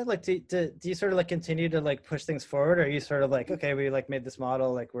OpenAI do you sort of continue to push things forward, or are you sort of okay, we made this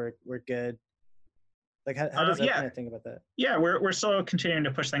model, we're good? How does OpenAI think about that? Yeah, we're still continuing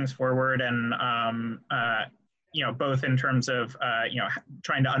to push things forward, and both in terms of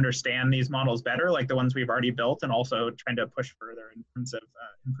trying to understand these models better, like the ones we've already built, and also trying to push further in terms of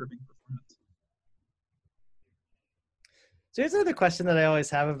improving performance. So here's another question that I always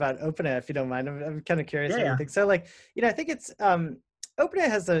have about OpenAI, if you don't mind. I'm kind of curious what you think. So I think it's OpenAI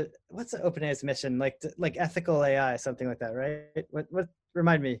has what's OpenAI's mission? Like ethical AI, something like that, right? What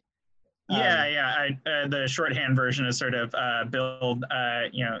remind me? The shorthand version is sort of build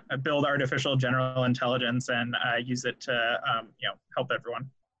artificial general intelligence and use it to help everyone.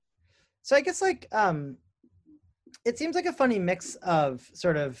 So I guess it seems like a funny mix of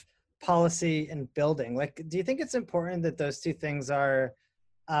sort of policy and building. Do you think it's important that those two things are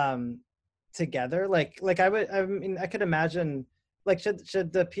together? I could imagine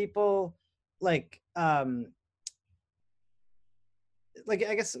should the people I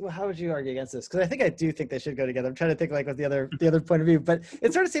guess, how would you argue against this? Because I do think they should go together. I'm trying to think what the other point of view, but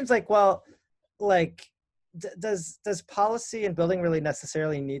it sort of seems does policy and building really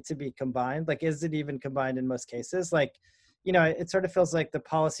necessarily need to be combined? Is it even combined in most cases? It sort of feels like the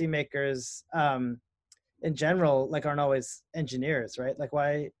policymakers in general aren't always engineers, right?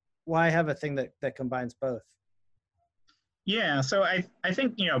 Why have a thing that combines both? Yeah, so I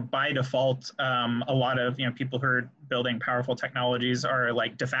think by default, a lot of people who are building powerful technologies are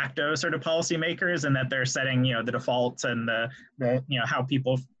de facto sort of policymakers, and that they're setting the defaults and the how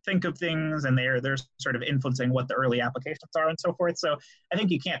people think of things, and they're sort of influencing what the early applications are and so forth. So I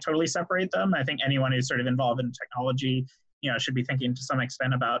think you can't totally separate them. I think anyone who's sort of involved in technology should be thinking to some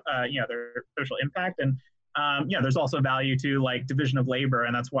extent about their social impact. And there's also value to division of labor,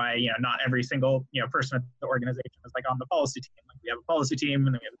 and that's why not every single person at the organization is on the policy team. We have a policy team,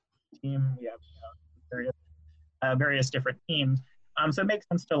 and then we have a team. We have various different teams. So it makes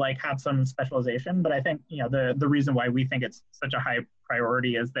sense to have some specialization. But I think the reason why we think it's such a high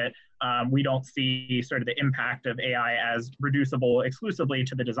priority is that we don't see sort of the impact of AI as reducible exclusively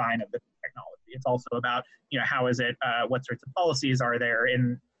to the design of the technology. It's also about how is it, what sorts of policies are there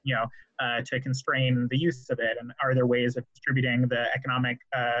in to constrain the use of it, and are there ways of distributing the economic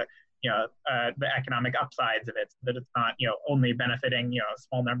economic upsides of it, so that it's not only benefiting a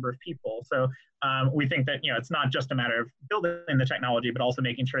small number of people. So we think that it's not just a matter of building the technology, but also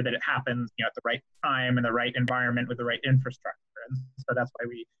making sure that it happens at the right time in the right environment with the right infrastructure. And so that's why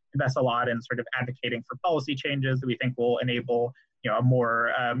we invest a lot in sort of advocating for policy changes that we think will enable a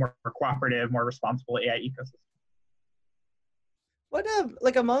more cooperative, more responsible AI ecosystem.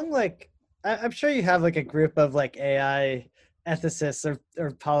 What among I'm sure you have a group of AI ethicists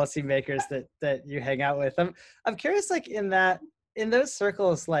or policymakers that you hang out with. I'm curious in those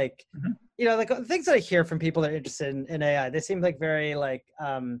circles things that I hear from people that are interested in AI, they seem very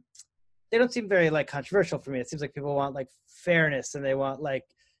they don't seem very controversial for me. It seems like people want fairness, and they want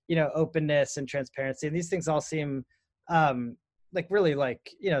openness and transparency, and these things all seem really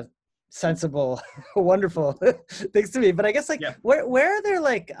sensible, wonderful things to me. But I guess where are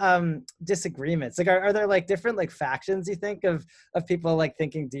there disagreements? Are there different factions, you think, of people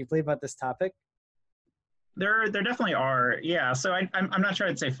thinking deeply about this topic? There definitely are. Yeah. So I'm not sure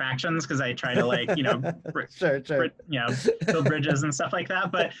I'd say factions because I try to like, Sure, sure. build bridges and stuff like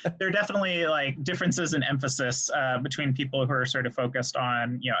that. But there are definitely like differences in emphasis between people who are sort of focused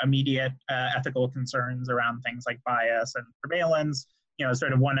on, immediate ethical concerns around things like bias and surveillance,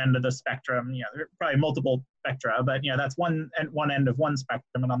 sort of one end of the spectrum. There are probably multiple spectra, but, that's one end of one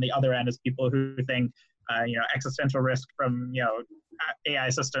spectrum. And on the other end is people who think, existential risk from, AI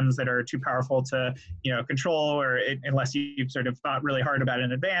systems that are too powerful to, control, or unless you've sort of thought really hard about it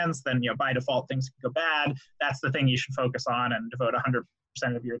in advance, then, by default things can go bad. That's the thing you should focus on and devote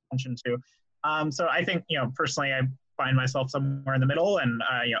 100% of your attention to. So I think, personally, I find myself somewhere in the middle, and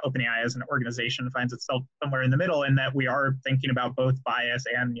OpenAI as an organization finds itself somewhere in the middle in that we are thinking about both bias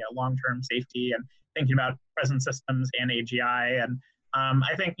and long-term safety, and thinking about present systems and AGI. And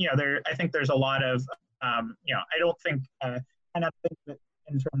I think I think there's a lot of I don't think I not think that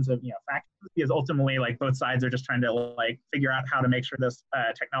in terms of factions, because ultimately like both sides are just trying to like figure out how to make sure this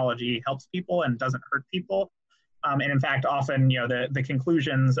technology helps people and doesn't hurt people. And in fact, often the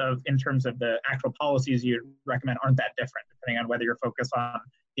conclusions of in terms of the actual policies you recommend aren't that different, depending on whether you're focused on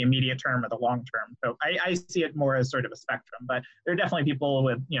the immediate term or the long term. So I see it more as sort of a spectrum, but there are definitely people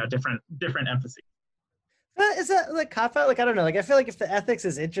with different emphases. Is that like cop out? Like, I don't know. Like, I feel like if the ethics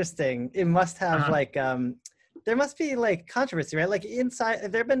is interesting, it must have like there must be like controversy, right? Like inside,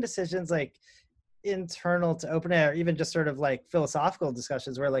 have there been decisions like internal to OpenAI, or even just sort of like philosophical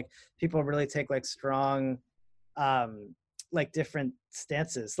discussions where like people really take like strong, like different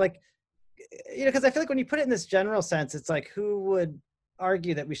stances? Like, because I feel like when you put it in this general sense, it's like who would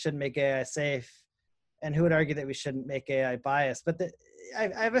argue that we shouldn't make AI safe, and who would argue that we shouldn't make AI biased? But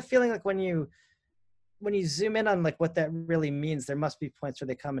I have a feeling like when you zoom in on like what that really means, there must be points where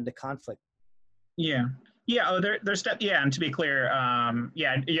they come into conflict. Yeah. Oh, there's yeah. And to be clear,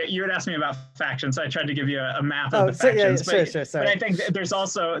 you had asked me about factions, so I tried to give you a map of the factions. Sure. But I think there's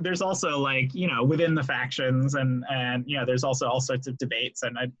also like within the factions, and there's also all sorts of debates,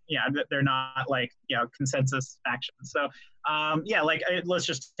 and they're not like consensus factions. So let's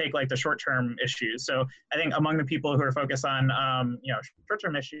just take like the short-term issues. So I think among the people who are focused on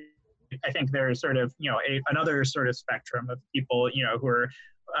short-term issues, I think there's sort of another sort of spectrum of people who are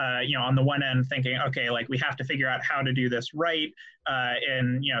on the one end thinking, okay, like we have to figure out how to do this right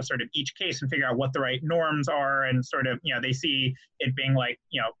in sort of each case, and figure out what the right norms are, and sort of they see it being like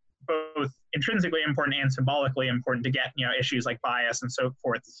both intrinsically important and symbolically important to get issues like bias and so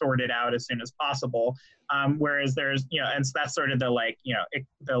forth sorted out as soon as possible. Whereas there's and so that's sort of the like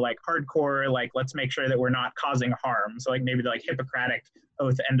the like hardcore like let's make sure that we're not causing harm. So like maybe the like Hippocratic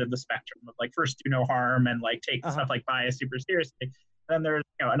oath end of the spectrum of like first do no harm and like take stuff like bias super seriously. Then there's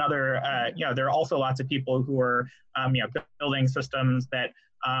another there are also lots of people who are building systems that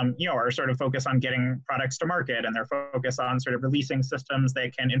are sort of focused on getting products to market, and they're focused on sort of releasing systems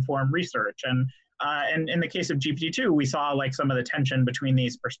that can inform research. And in the case of GPT-2, we saw like some of the tension between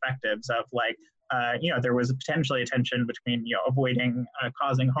these perspectives of like there was potentially a tension between avoiding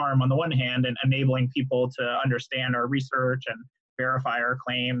causing harm on the one hand, and enabling people to understand our research and verify our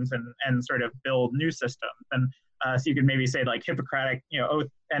claims, and sort of build new systems. And so you could maybe say like Hippocratic, oath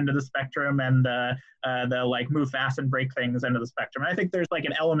end of the spectrum, and the like move fast and break things end of the spectrum. And I think there's like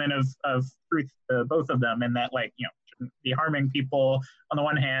an element of truth to both of them, in that like shouldn't be harming people on the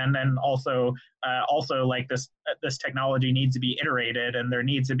one hand, and also like this technology needs to be iterated, and there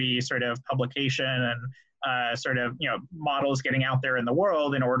needs to be sort of publication and sort of models getting out there in the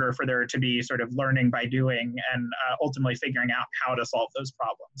world in order for there to be sort of learning by doing, and ultimately figuring out how to solve those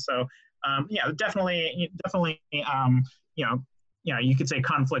problems. So definitely you could say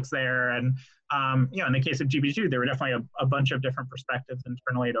conflicts there. And in the case of GPT-2, there were definitely a bunch of different perspectives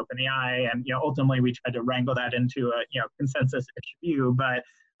internally at OpenAI, and ultimately we tried to wrangle that into a consensus view. But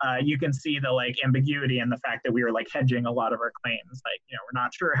you can see the like ambiguity in the fact that we were like hedging a lot of our claims. Like we're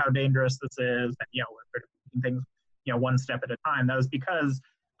not sure how dangerous this is, and we're sort of doing things one step at a time. That was because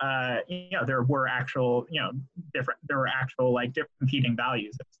there were actual like different competing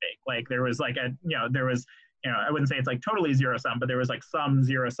values at stake. Like there was like I wouldn't say it's like totally zero sum, but there was like some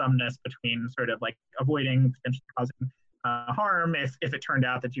zero sumness between sort of like avoiding potentially causing harm if it turned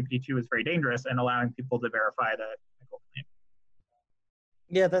out that GPT-2 was very dangerous, and allowing people to verify the technical claim.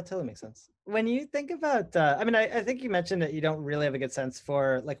 Yeah, that totally makes sense. When you think about, I think you mentioned that you don't really have a good sense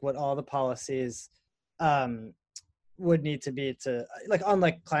for like what all the policies would need to be to like on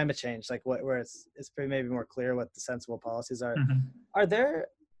like climate change, like where it's pretty maybe more clear what the sensible policies are. Mm-hmm.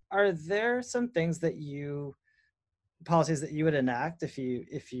 Are there some things that policies that you would enact if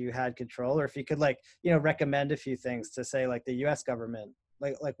you had control, or if you could like recommend a few things to say like the U.S. government,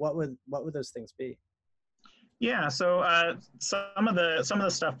 like what would those things be? Yeah, so some of the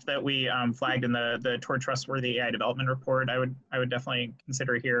stuff that we flagged in the toward trustworthy AI development report, I would definitely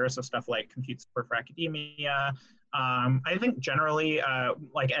consider here. So stuff like compute support for academia. I think generally,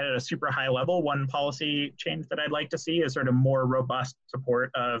 like at a super high level, one policy change that I'd like to see is sort of more robust support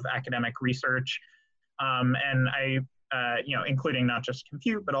of academic research, and including not just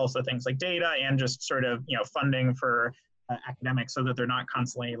compute, but also things like data and just sort of funding for academics, so that they're not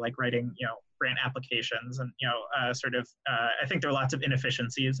constantly like writing grant applications and I think there are lots of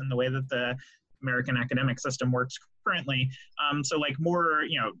inefficiencies in the way that the American academic system works currently. So like more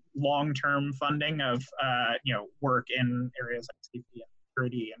long-term funding of work in areas like safety and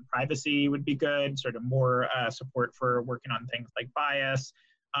security and privacy would be good. Sort of more support for working on things like bias.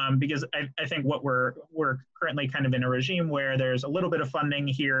 Because I think what we're currently kind of in a regime where there's a little bit of funding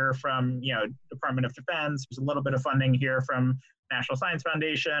here from Department of Defense, there's a little bit of funding here from National Science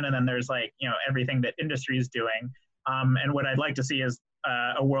Foundation, and then there's like everything that industry is doing. And what I'd like to see is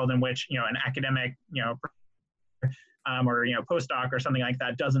a world in which an academic or postdoc or something like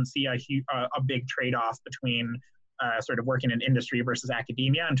that doesn't see a big trade-off between sort of working in industry versus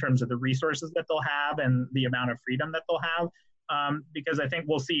academia in terms of the resources that they'll have and the amount of freedom that they'll have. Because I think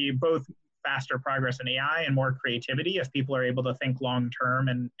we'll see both faster progress in AI and more creativity if people are able to think long term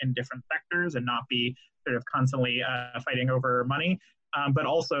in different sectors and not be sort of constantly fighting over money. But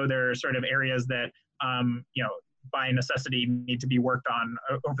also there are sort of areas that by necessity need to be worked on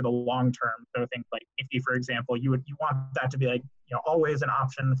over the long term. So things like safety, for example, you want that to be like always an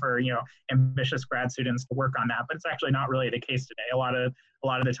option for ambitious grad students to work on that, but it's actually not really the case today. A lot of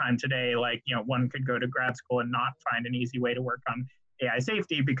the time today, like one could go to grad school and not find an easy way to work on AI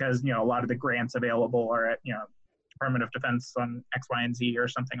safety because a lot of the grants available are at Department of Defense on X, Y, and Z or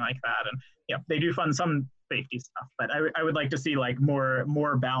something like that. And they do fund some safety stuff, but I would like to see like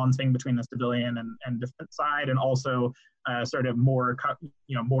more balancing between the civilian and defense side, and also sort of more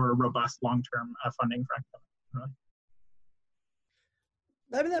more robust long-term funding for academics.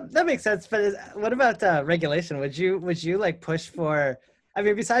 I mean, that makes sense. But what about regulation? Would you like push for? I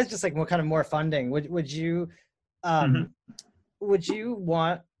mean, besides just like more funding, would you would you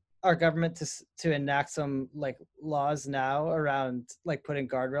want our government to enact some like laws now around like putting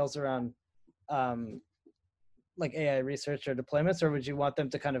guardrails around like AI research or deployments, or would you want them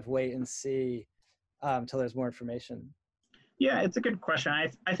to kind of wait and see till there's more information? Yeah, it's a good question.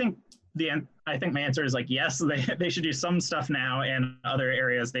 I think my answer is like yes, they should do some stuff now, and other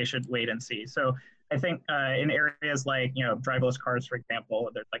areas they should wait and see. So I think in areas like driverless cars, for example,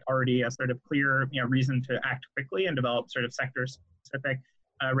 there's like already a sort of clear reason to act quickly and develop sort of sector specific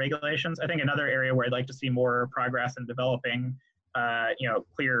regulations. I think another area where I'd like to see more progress in developing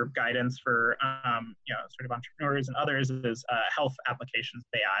clear guidance for sort of entrepreneurs and others is health applications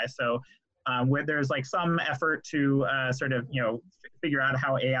of AI. So where there's like some effort to sort of figure out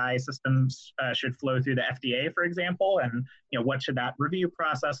how AI systems should flow through the FDA, for example, and what should that review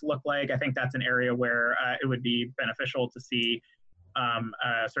process look like. I think that's an area where it would be beneficial to see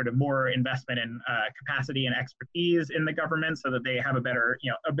sort of more investment in capacity and expertise in the government, so that they have a better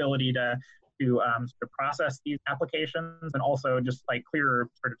ability to sort of process these applications, and also just like clearer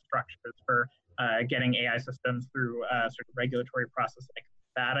sort of structures for getting AI systems through sort of regulatory process like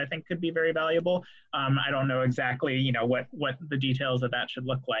that. I think could be very valuable. I don't know exactly what the details of that should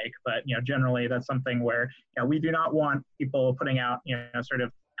look like, but generally that's something where we do not want people putting out sort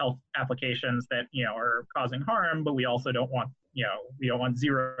of health applications that are causing harm, but we also don't want we don't want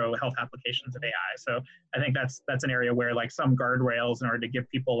zero health applications of AI. So I think that's an area where like some guardrails in order to give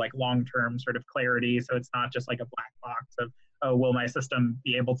people like long-term sort of clarity, so it's not just like a black box of, oh, will my system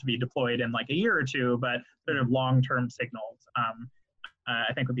be able to be deployed in like a year or two, but sort of long-term signals,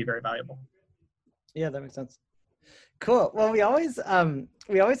 I think would be very valuable. Yeah, that makes sense. Cool. Well, we always end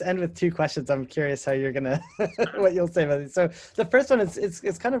with two questions. I'm curious how you're gonna what you'll say about these. So the first one is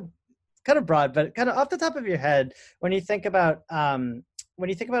it's kind of broad, but kind of off the top of your head, when you think about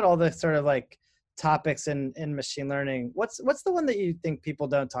all the sort of like topics in machine learning, what's the one that you think people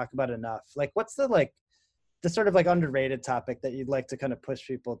don't talk about enough? Like what's the sort of like underrated topic that you'd like to kind of push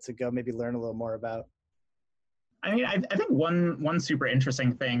people to go maybe learn a little more about? I mean, I think one super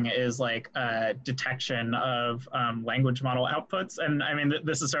interesting thing is like detection of language model outputs, and I mean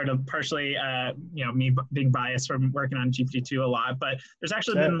this is sort of partially me being biased from working on GPT-2 a lot, but there's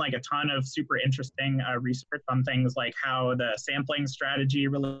actually been like a ton of super interesting research on things like how the sampling strategy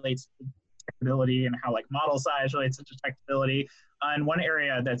relates to detectability and how like model size relates to detectability. And one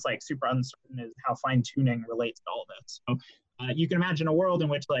area that's like super uncertain is how fine tuning relates to all this. So you can imagine a world in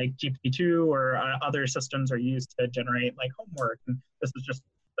which like GPT-2 or other systems are used to generate like homework. And this is just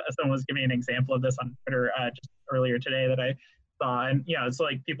someone was giving an example of this on Twitter just earlier today that I saw, and it's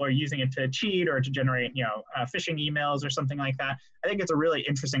like people are using it to cheat or to generate phishing emails or something like that. I think it's a really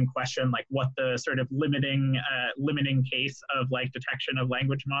interesting question, like what the sort of limiting case of like detection of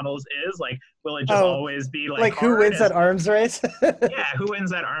language models is. Like, will it just always be like who wins that arms race? Yeah, who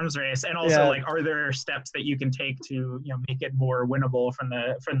wins that arms race? And also, like, are there steps that you can take to make it more winnable from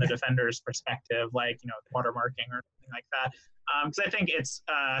the defender's perspective, like watermarking or something like that? Because I think it's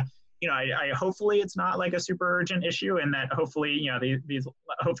I hopefully it's not like a super urgent issue, and that hopefully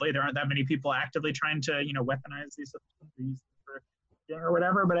hopefully there aren't that many people actively trying to weaponize these systems or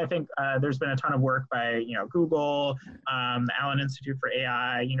whatever. But I think there's been a ton of work by Google, the Allen Institute for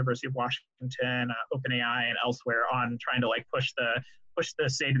AI, University of Washington, OpenAI, and elsewhere on trying to like push the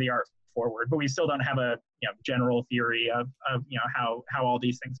state of the art forward. But we still don't have a general theory of how all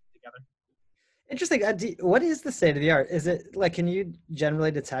these things fit together. Interesting. What is the state of the art? Is it like, can you generally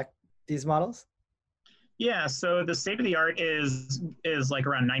detect these models? Yeah, so the state of the art is like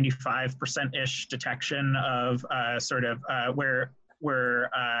around 95%-ish detection of where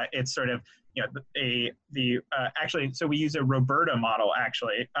it's sort of actually, so we use a Roberta model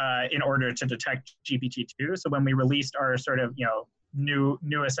actually in order to detect GPT-2. So when we released our sort of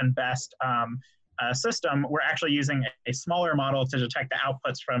newest and best system, we're actually using a smaller model to detect the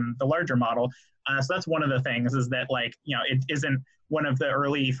outputs from the larger model. So that's one of the things, is that like it isn't one of the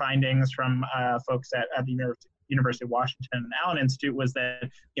early findings from folks at the University of Washington and Allen Institute was that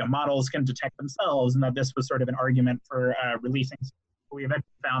models can detect themselves, and that this was sort of an argument for releasing. We have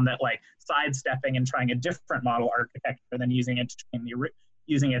found that like sidestepping and trying a different model architecture than using it to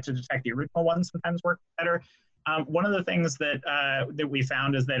detect the original one sometimes works better. One of the things that we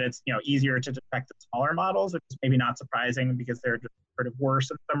found is that it's easier to detect the smaller models, which is maybe not surprising because they're just sort of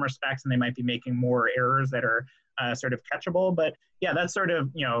worse in some respects, and they might be making more errors that are sort of catchable. But yeah, that's sort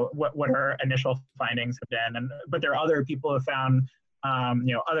of what our initial findings have been. But there are other people who have found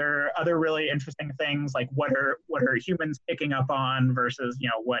other really interesting things, like what are humans picking up on versus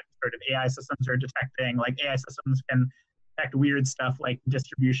what sort of AI systems are detecting. Like AI systems can detect weird stuff like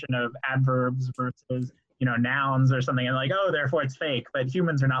distribution of adverbs versus nouns or something, and like, oh, therefore it's fake. But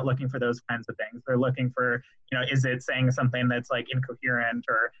humans are not looking for those kinds of things. They're looking for, is it saying something that's like incoherent,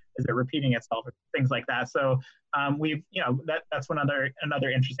 or is it repeating itself, or things like that. So we've, that's one another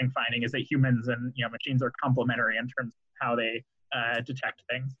interesting finding, is that humans and machines are complementary in terms of how they detect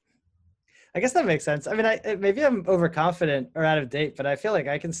things. I guess that makes sense. I mean, maybe I'm overconfident or out of date, but I feel like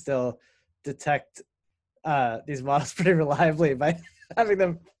I can still detect these models pretty reliably by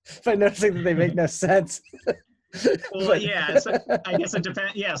noticing that they make no sense. Well, yeah. So I guess it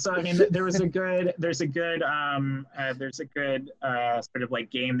depends. Yeah. So I mean, there's a good sort of like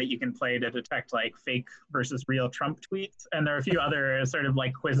game that you can play to detect like fake versus real Trump tweets, and there are a few other sort of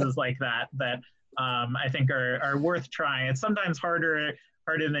like quizzes like that I think are worth trying. It's sometimes harder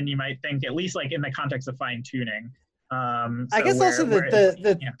than you might think, at least like in the context of fine tuning. I guess also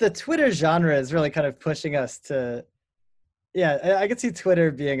the Twitter genre is really kind of pushing us to. Yeah, I could see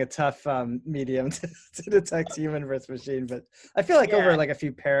Twitter being a tough medium to detect human versus machine, but I feel like over like a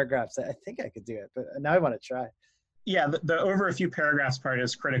few paragraphs, I think I could do it. But now I want to try. Yeah, the over a few paragraphs part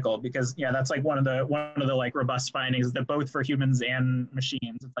is critical, because that's like one of the like robust findings, that both for humans and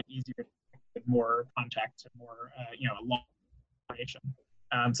machines, it's like easier to get more context and more long information.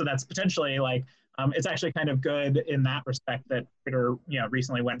 So that's potentially like it's actually kind of good in that respect that Twitter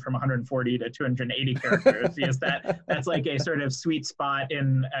recently went from 140 to 280 characters, because that's like a sort of sweet spot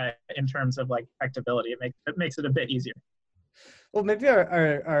in terms of like detectability. It makes it a bit easier. Well, maybe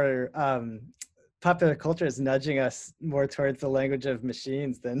our popular culture is nudging us more towards the language of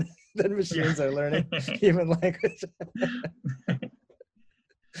machines than machines are learning human language.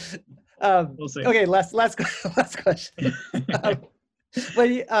 We'll see. Okay, last question.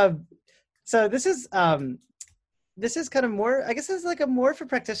 So this is kind of more, I guess it's like a more for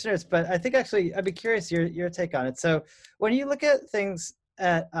practitioners, but I think actually I'd be curious your take on it. So when you look at things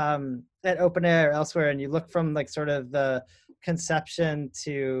at OpenAI or elsewhere, and you look from like sort of the conception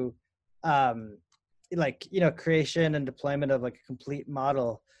to creation and deployment of like a complete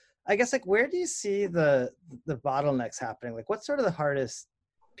model, I guess like where do you see the bottlenecks happening? Like what's sort of the hardest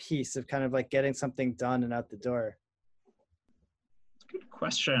piece of kind of like getting something done and out the door? Good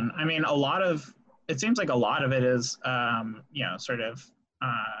question. I mean, it seems like a lot of it is, finding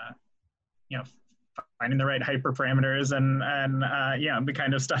the right hyperparameters and the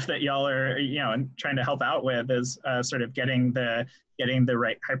kind of stuff that y'all are, and trying to help out with is sort of getting the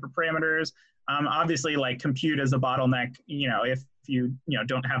right hyperparameters. Obviously, like compute is a bottleneck, if you,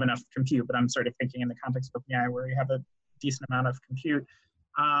 don't have enough compute, but I'm sort of thinking in the context of AI where you have a decent amount of compute.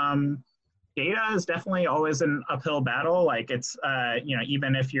 Data is definitely always an uphill battle. Like it's,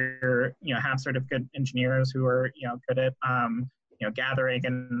 even if you're, have sort of good engineers who are, good at, gathering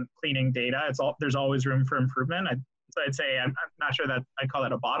and cleaning data, there's always room for improvement. So I'd say I'm not sure that I call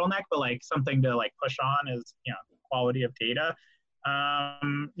it a bottleneck, but like something to like push on is, quality of data.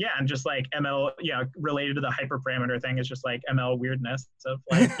 And just like ML, related to the hyperparameter thing is just like ML weirdness of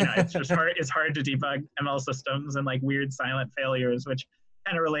like, it's just hard. It's hard to debug ML systems and like weird silent failures, which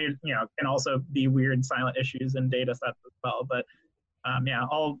kind of related, can also be weird silent issues in data sets as well. But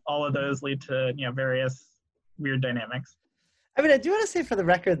all of those lead to, various weird dynamics. I mean, I do want to say for the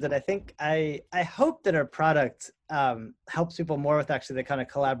record that I think I hope that our product helps people more with actually the kind of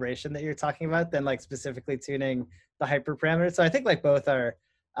collaboration that you're talking about than like specifically tuning the hyperparameters. So I think like both are,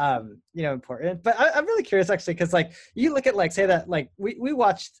 important. But I'm really curious actually, because like you look at like, say that like we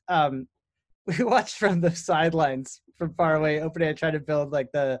watched from the sidelines from far away, OpenAI try to build like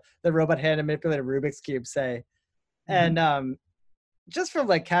the robot hand and manipulate a Rubik's Cube, say. Mm-hmm. And just from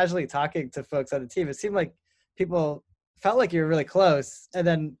like casually talking to folks on the team, it seemed like people felt like you were really close. And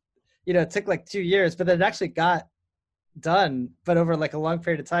then, it took like 2 years, but then it actually got done, but over like a long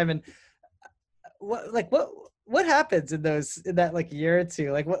period of time. And what happens in that like year or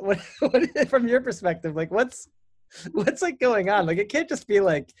two? Like what from your perspective, like what's like going on? Like it can't just be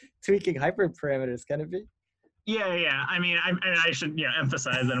like tweaking hyperparameters, can it be? Yeah. I mean, I should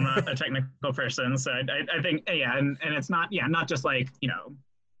emphasize that I'm not a technical person, so I think and it's not not just like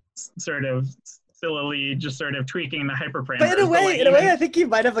sort of sillily just sort of tweaking the hyperparameters. But in a way, I think you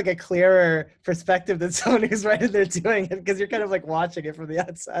might have like a clearer perspective than someone who's right in there doing it, because you're kind of like watching it from the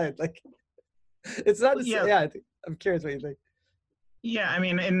outside. Like it's not just, I'm curious what you think. Yeah, I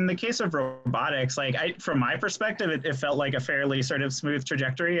mean, in the case of robotics, like from my perspective, it felt like a fairly sort of smooth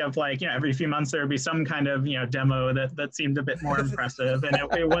trajectory of like, every few months there would be some kind of, demo that seemed a bit more impressive. And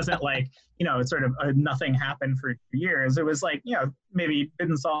it wasn't like, it's sort of nothing happened for years. It was like, maybe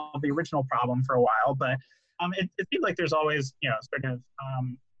didn't solve the original problem for a while, but it seems like there's always, sort of,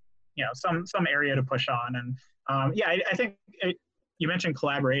 some area to push on. And I think you mentioned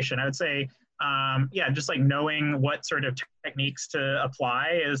collaboration. I would say, just like knowing what sort of techniques to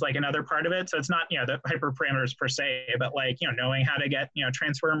apply is like another part of it. So it's not, the hyperparameters per se, but like, knowing how to get,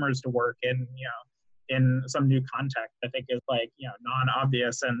 transformers to work in some new context, I think is like,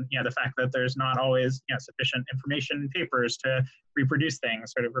 non-obvious. And, the fact that there's not always, sufficient information in papers to reproduce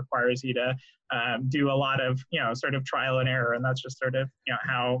things sort of requires you to do a lot of, sort of trial and error. And that's just sort of,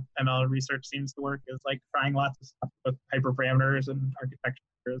 how ML research seems to work, is like trying lots of stuff with hyperparameters and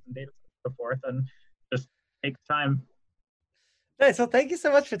architectures and data so forth, and just takes time. Nice. Well, thank you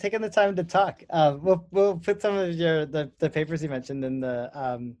so much for taking the time to talk. We'll put some of the papers you mentioned in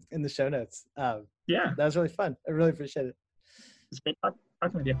the show notes. That was really fun. I really appreciate it. It's great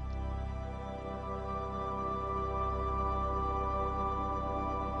talking with you.